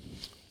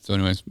 So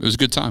anyways, it was a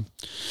good time.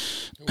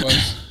 It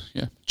was.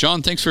 Yeah.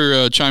 John, thanks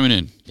for chiming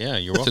in. Yeah,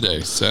 you're welcome.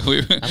 Today. So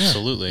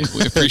Absolutely.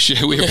 We appreciate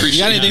You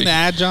got anything to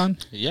add, John?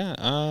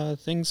 Yeah,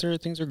 things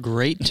are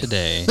great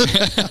today.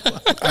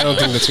 I don't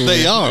think that's what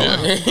they are.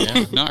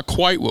 Yeah. Not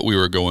quite what we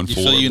were going for.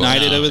 Feel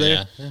united over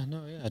there?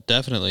 Yeah,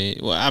 definitely.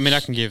 Well, I mean, I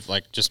can give,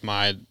 like, just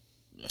my,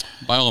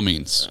 by all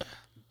means,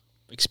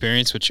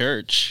 experience with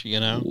church, you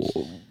know.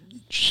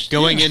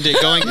 Going into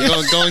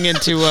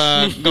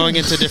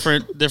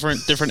different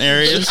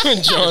areas,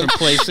 different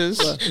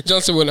places.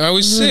 Johnson, when I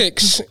was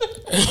 6.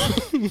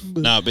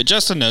 No, but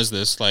Justin knows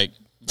this. Like,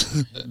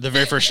 the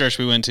very first church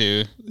we went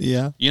to.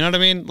 Yeah. You know what I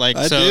mean? Like,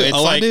 I so do. it's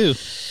like, I do.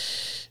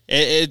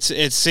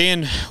 It's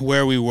seeing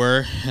where we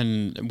were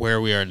and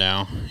where we are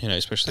now,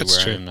 especially That's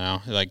where true. I am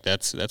now. Like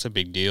that's a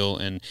big deal.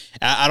 And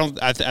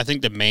I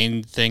think the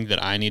main thing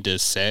that I need to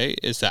say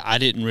is that I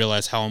didn't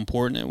realize how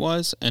important it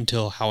was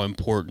until how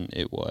important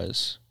it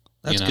was.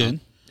 That's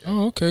good.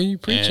 Oh, okay. You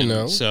preaching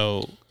And now.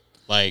 so,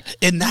 like,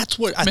 And that's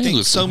what I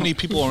think so many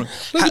people are.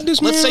 at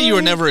this Let's say you were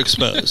man. never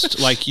exposed,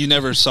 like you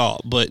never saw,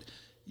 but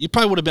you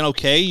probably would have been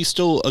okay. You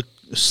still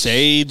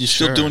saved. You're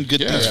still Sure. doing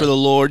good things for the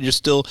Lord. You're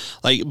still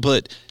like,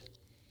 but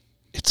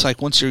it's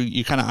like once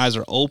your kind of eyes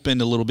are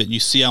opened a little bit, and you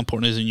see how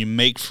important it is, and you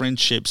make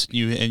friendships,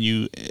 and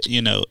you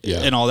and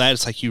all that.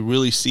 It's like you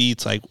really see.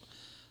 It's like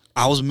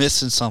I was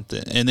missing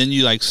something, and then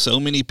you like so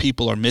many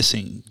people are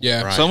missing.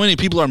 Yeah. Right. So many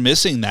people are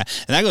missing that,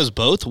 and that goes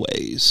both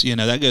ways.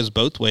 That goes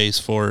both ways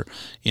for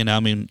I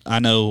mean, I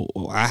know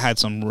I had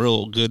some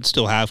real good,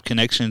 still have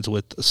connections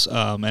with,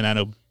 and I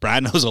know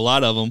Brad knows a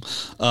lot of them,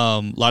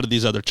 a lot of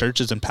these other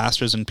churches and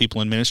pastors and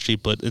people in ministry,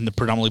 but in the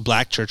predominantly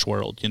black church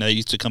world, they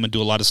used to come and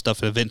do a lot of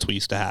stuff at events we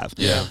used to have.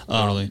 Yeah,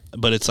 totally.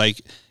 But it's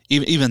like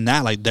even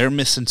that, like they're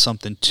missing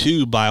something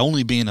too by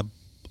only being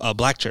a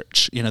black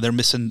church. They're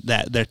missing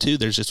that there too.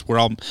 There's just we're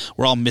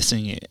all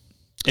missing it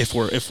if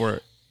we're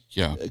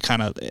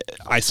kind of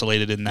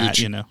isolated in that.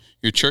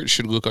 Your church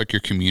should look like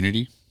your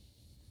community.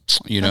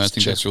 I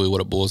think that's really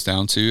what it boils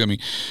down to. I mean,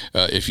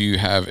 if you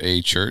have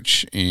a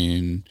church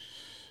in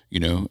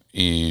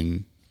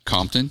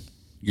Compton,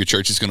 your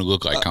church is going to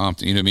look like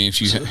Compton. You know what I mean?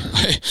 If you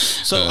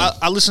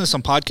I listen to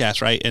some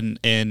podcasts, right?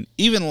 And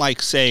even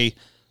like say,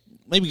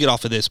 maybe get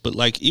off of this, but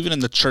like even in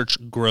the church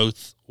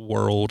growth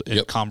world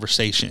and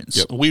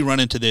conversations, we run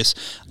into this,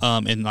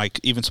 and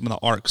like even some of the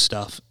ARC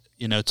stuff.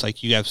 It's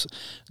like you have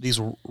these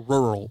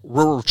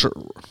rural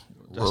churches.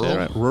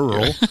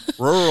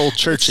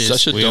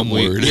 Such a dumb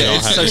word. Yeah,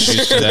 it's so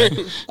used to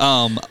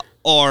that.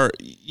 Or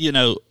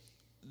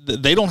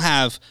they don't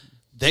have.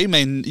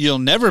 You'll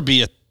never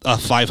be a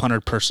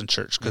 500 person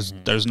church because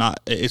there's not.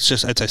 It's a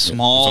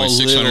small. It's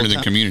only 600 in the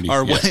town, community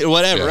or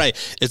whatever. Yeah.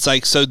 Right. It's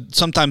like so.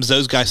 Sometimes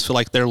those guys feel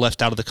like they're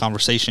left out of the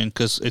conversation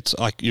because it's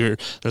like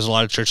there's a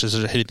lot of churches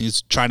that are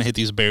trying to hit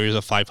these barriers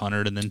of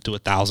 500 and then to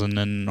 1,000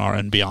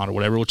 and beyond or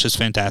whatever, which is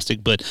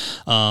fantastic. But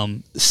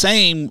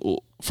same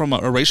from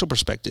a racial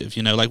perspective,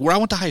 like where I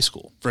went to high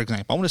school, for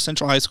example, I went to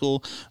Central High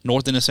School,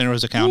 north end of Santa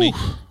Rosa County.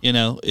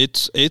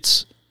 It's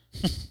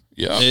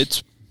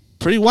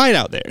pretty white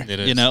out there. It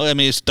is. I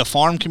mean, it's the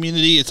farm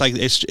community. It's like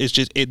it's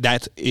just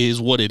that is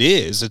what it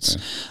is. It's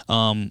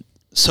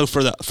so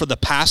for the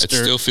pastor,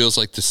 it still feels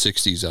like the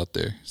 60s out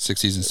there,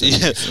 60s and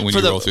 70s when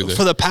you roll through there.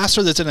 For the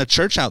pastor that's in a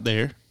church out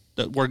there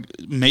that we're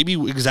maybe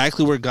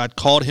exactly where God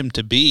called him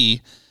to be.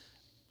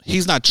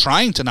 He's not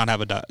trying to not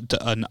have a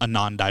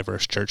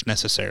non-diverse church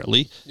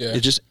necessarily. Yeah.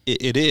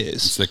 It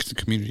is. It's like the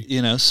community.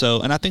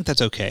 So, and I think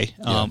that's okay.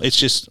 It's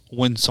just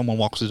when someone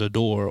walks through the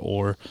door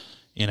or,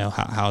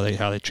 how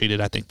they treat it.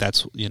 I think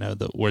that's,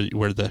 where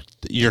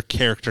your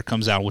character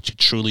comes out, what you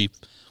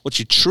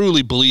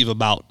truly believe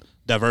about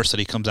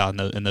diversity comes out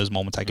in those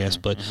moments, I guess.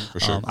 But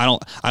for sure. I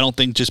don't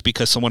think just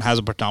because someone has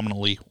a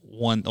predominantly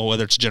one, or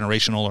whether it's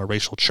generational or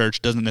racial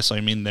church, doesn't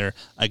necessarily mean they're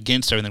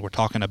against everything we're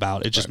talking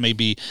about. It just may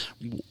be,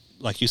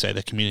 like you say,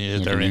 the community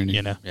that they're in,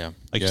 Yeah.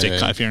 Like you say,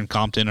 if you're in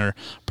Compton or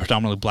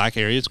predominantly black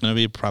area, it's going to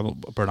be a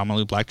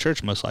predominantly black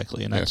church most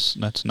likely, and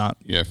that's not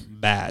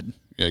bad.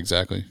 Yeah,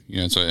 exactly.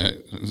 So a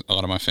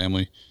lot of my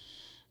family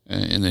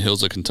in the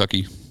hills of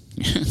Kentucky,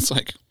 it's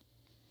like,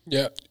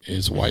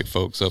 it's white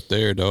folks up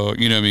there,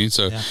 dog. You know what I mean?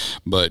 So,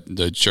 but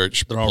the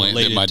church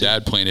that my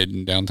dad planted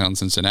in downtown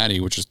Cincinnati,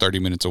 which is 30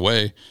 minutes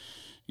away,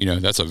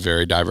 that's a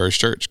very diverse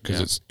church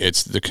because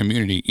it's the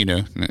community.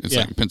 It's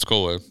like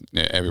Pensacola,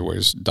 everywhere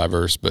is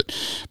diverse. But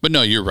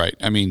no, you're right.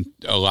 I mean,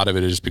 a lot of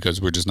it is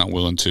because we're just not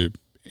willing to,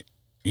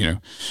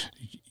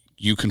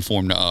 you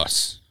conform to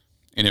us.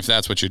 And if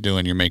that's what you're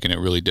doing, you're making it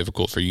really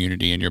difficult for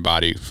unity in your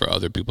body for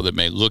other people that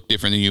may look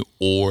different than you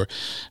or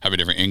have a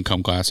different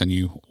income class than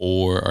you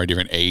or are a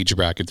different age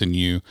bracket than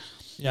you,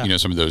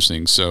 some of those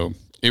things. So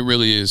it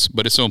really is,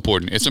 but it's so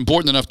important. It's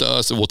important enough to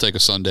us that we'll take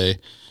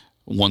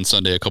one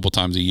Sunday a couple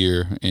times a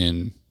year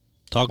and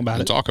talk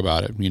about it,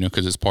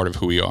 because it's part of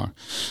who we are.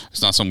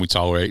 It's not something we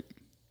tolerate.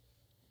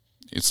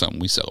 It's something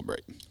we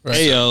celebrate. Right.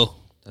 Heyo.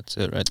 That's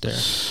it right there.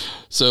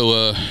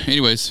 So,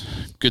 anyways,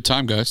 good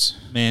time, guys.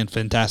 Man,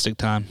 fantastic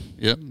time.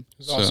 Yep.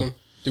 It's awesome.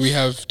 Do we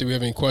have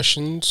any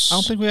questions? I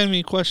don't think we have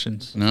any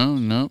questions.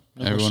 No.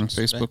 Everyone on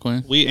Facebook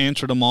land. We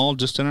answered them all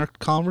just in our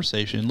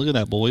conversation. Look at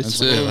that, boys.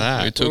 That's Look it.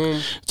 at that.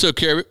 We took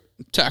care of it.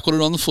 Tackled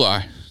it on the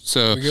fly.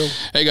 So,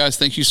 hey guys,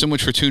 thank you so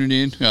much for tuning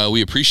in.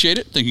 We appreciate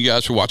it. Thank you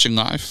guys for watching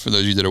live. For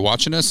those of you that are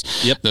watching us,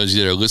 those of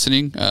you that are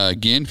listening,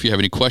 again, if you have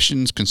any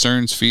questions,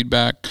 concerns,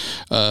 feedback,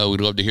 we'd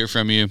love to hear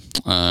from you.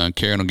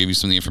 Karen will give you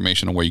some of the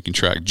information on where you can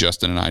track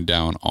Justin and I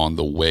down on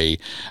the way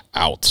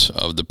out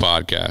of the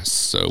podcast.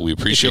 So we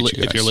appreciate you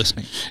guys. If you're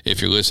listening.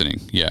 If you're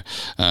listening, yeah.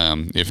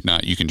 If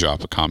not, you can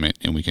drop a comment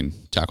and we can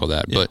tackle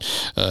that. Yeah. But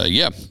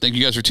thank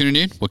you guys for tuning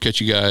in. We'll catch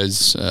you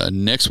guys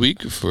next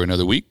week for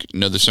another week,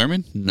 another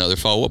sermon, another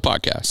follow-up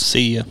podcast.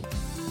 See ya.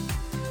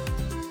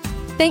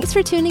 Thanks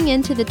for tuning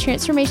in to the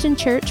Transformation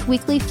Church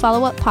Weekly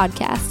Follow-Up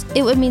Podcast.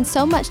 It would mean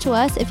so much to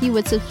us if you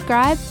would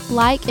subscribe,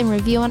 like, and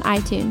review on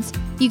iTunes.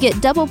 You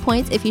get double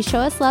points if you show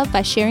us love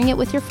by sharing it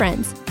with your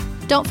friends.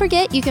 Don't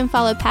forget, you can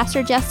follow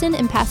Pastor Justin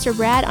and Pastor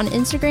Brad on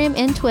Instagram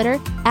and Twitter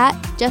at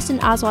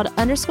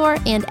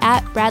JustinOswald_ and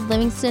at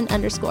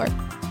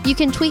BradLivingston_. You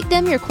can tweet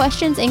them your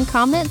questions and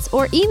comments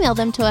or email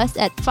them to us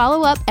at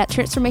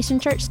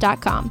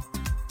followup@transformationchurch.com.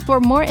 For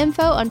more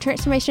info on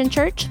Transformation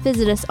Church,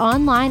 visit us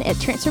online at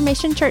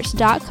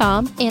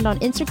transformationchurch.com and on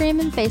Instagram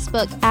and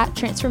Facebook at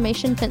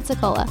Transformation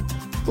Pensacola.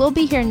 We'll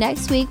be here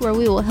next week where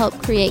we will help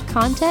create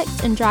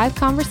context and drive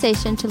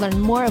conversation to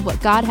learn more of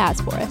what God has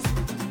for us.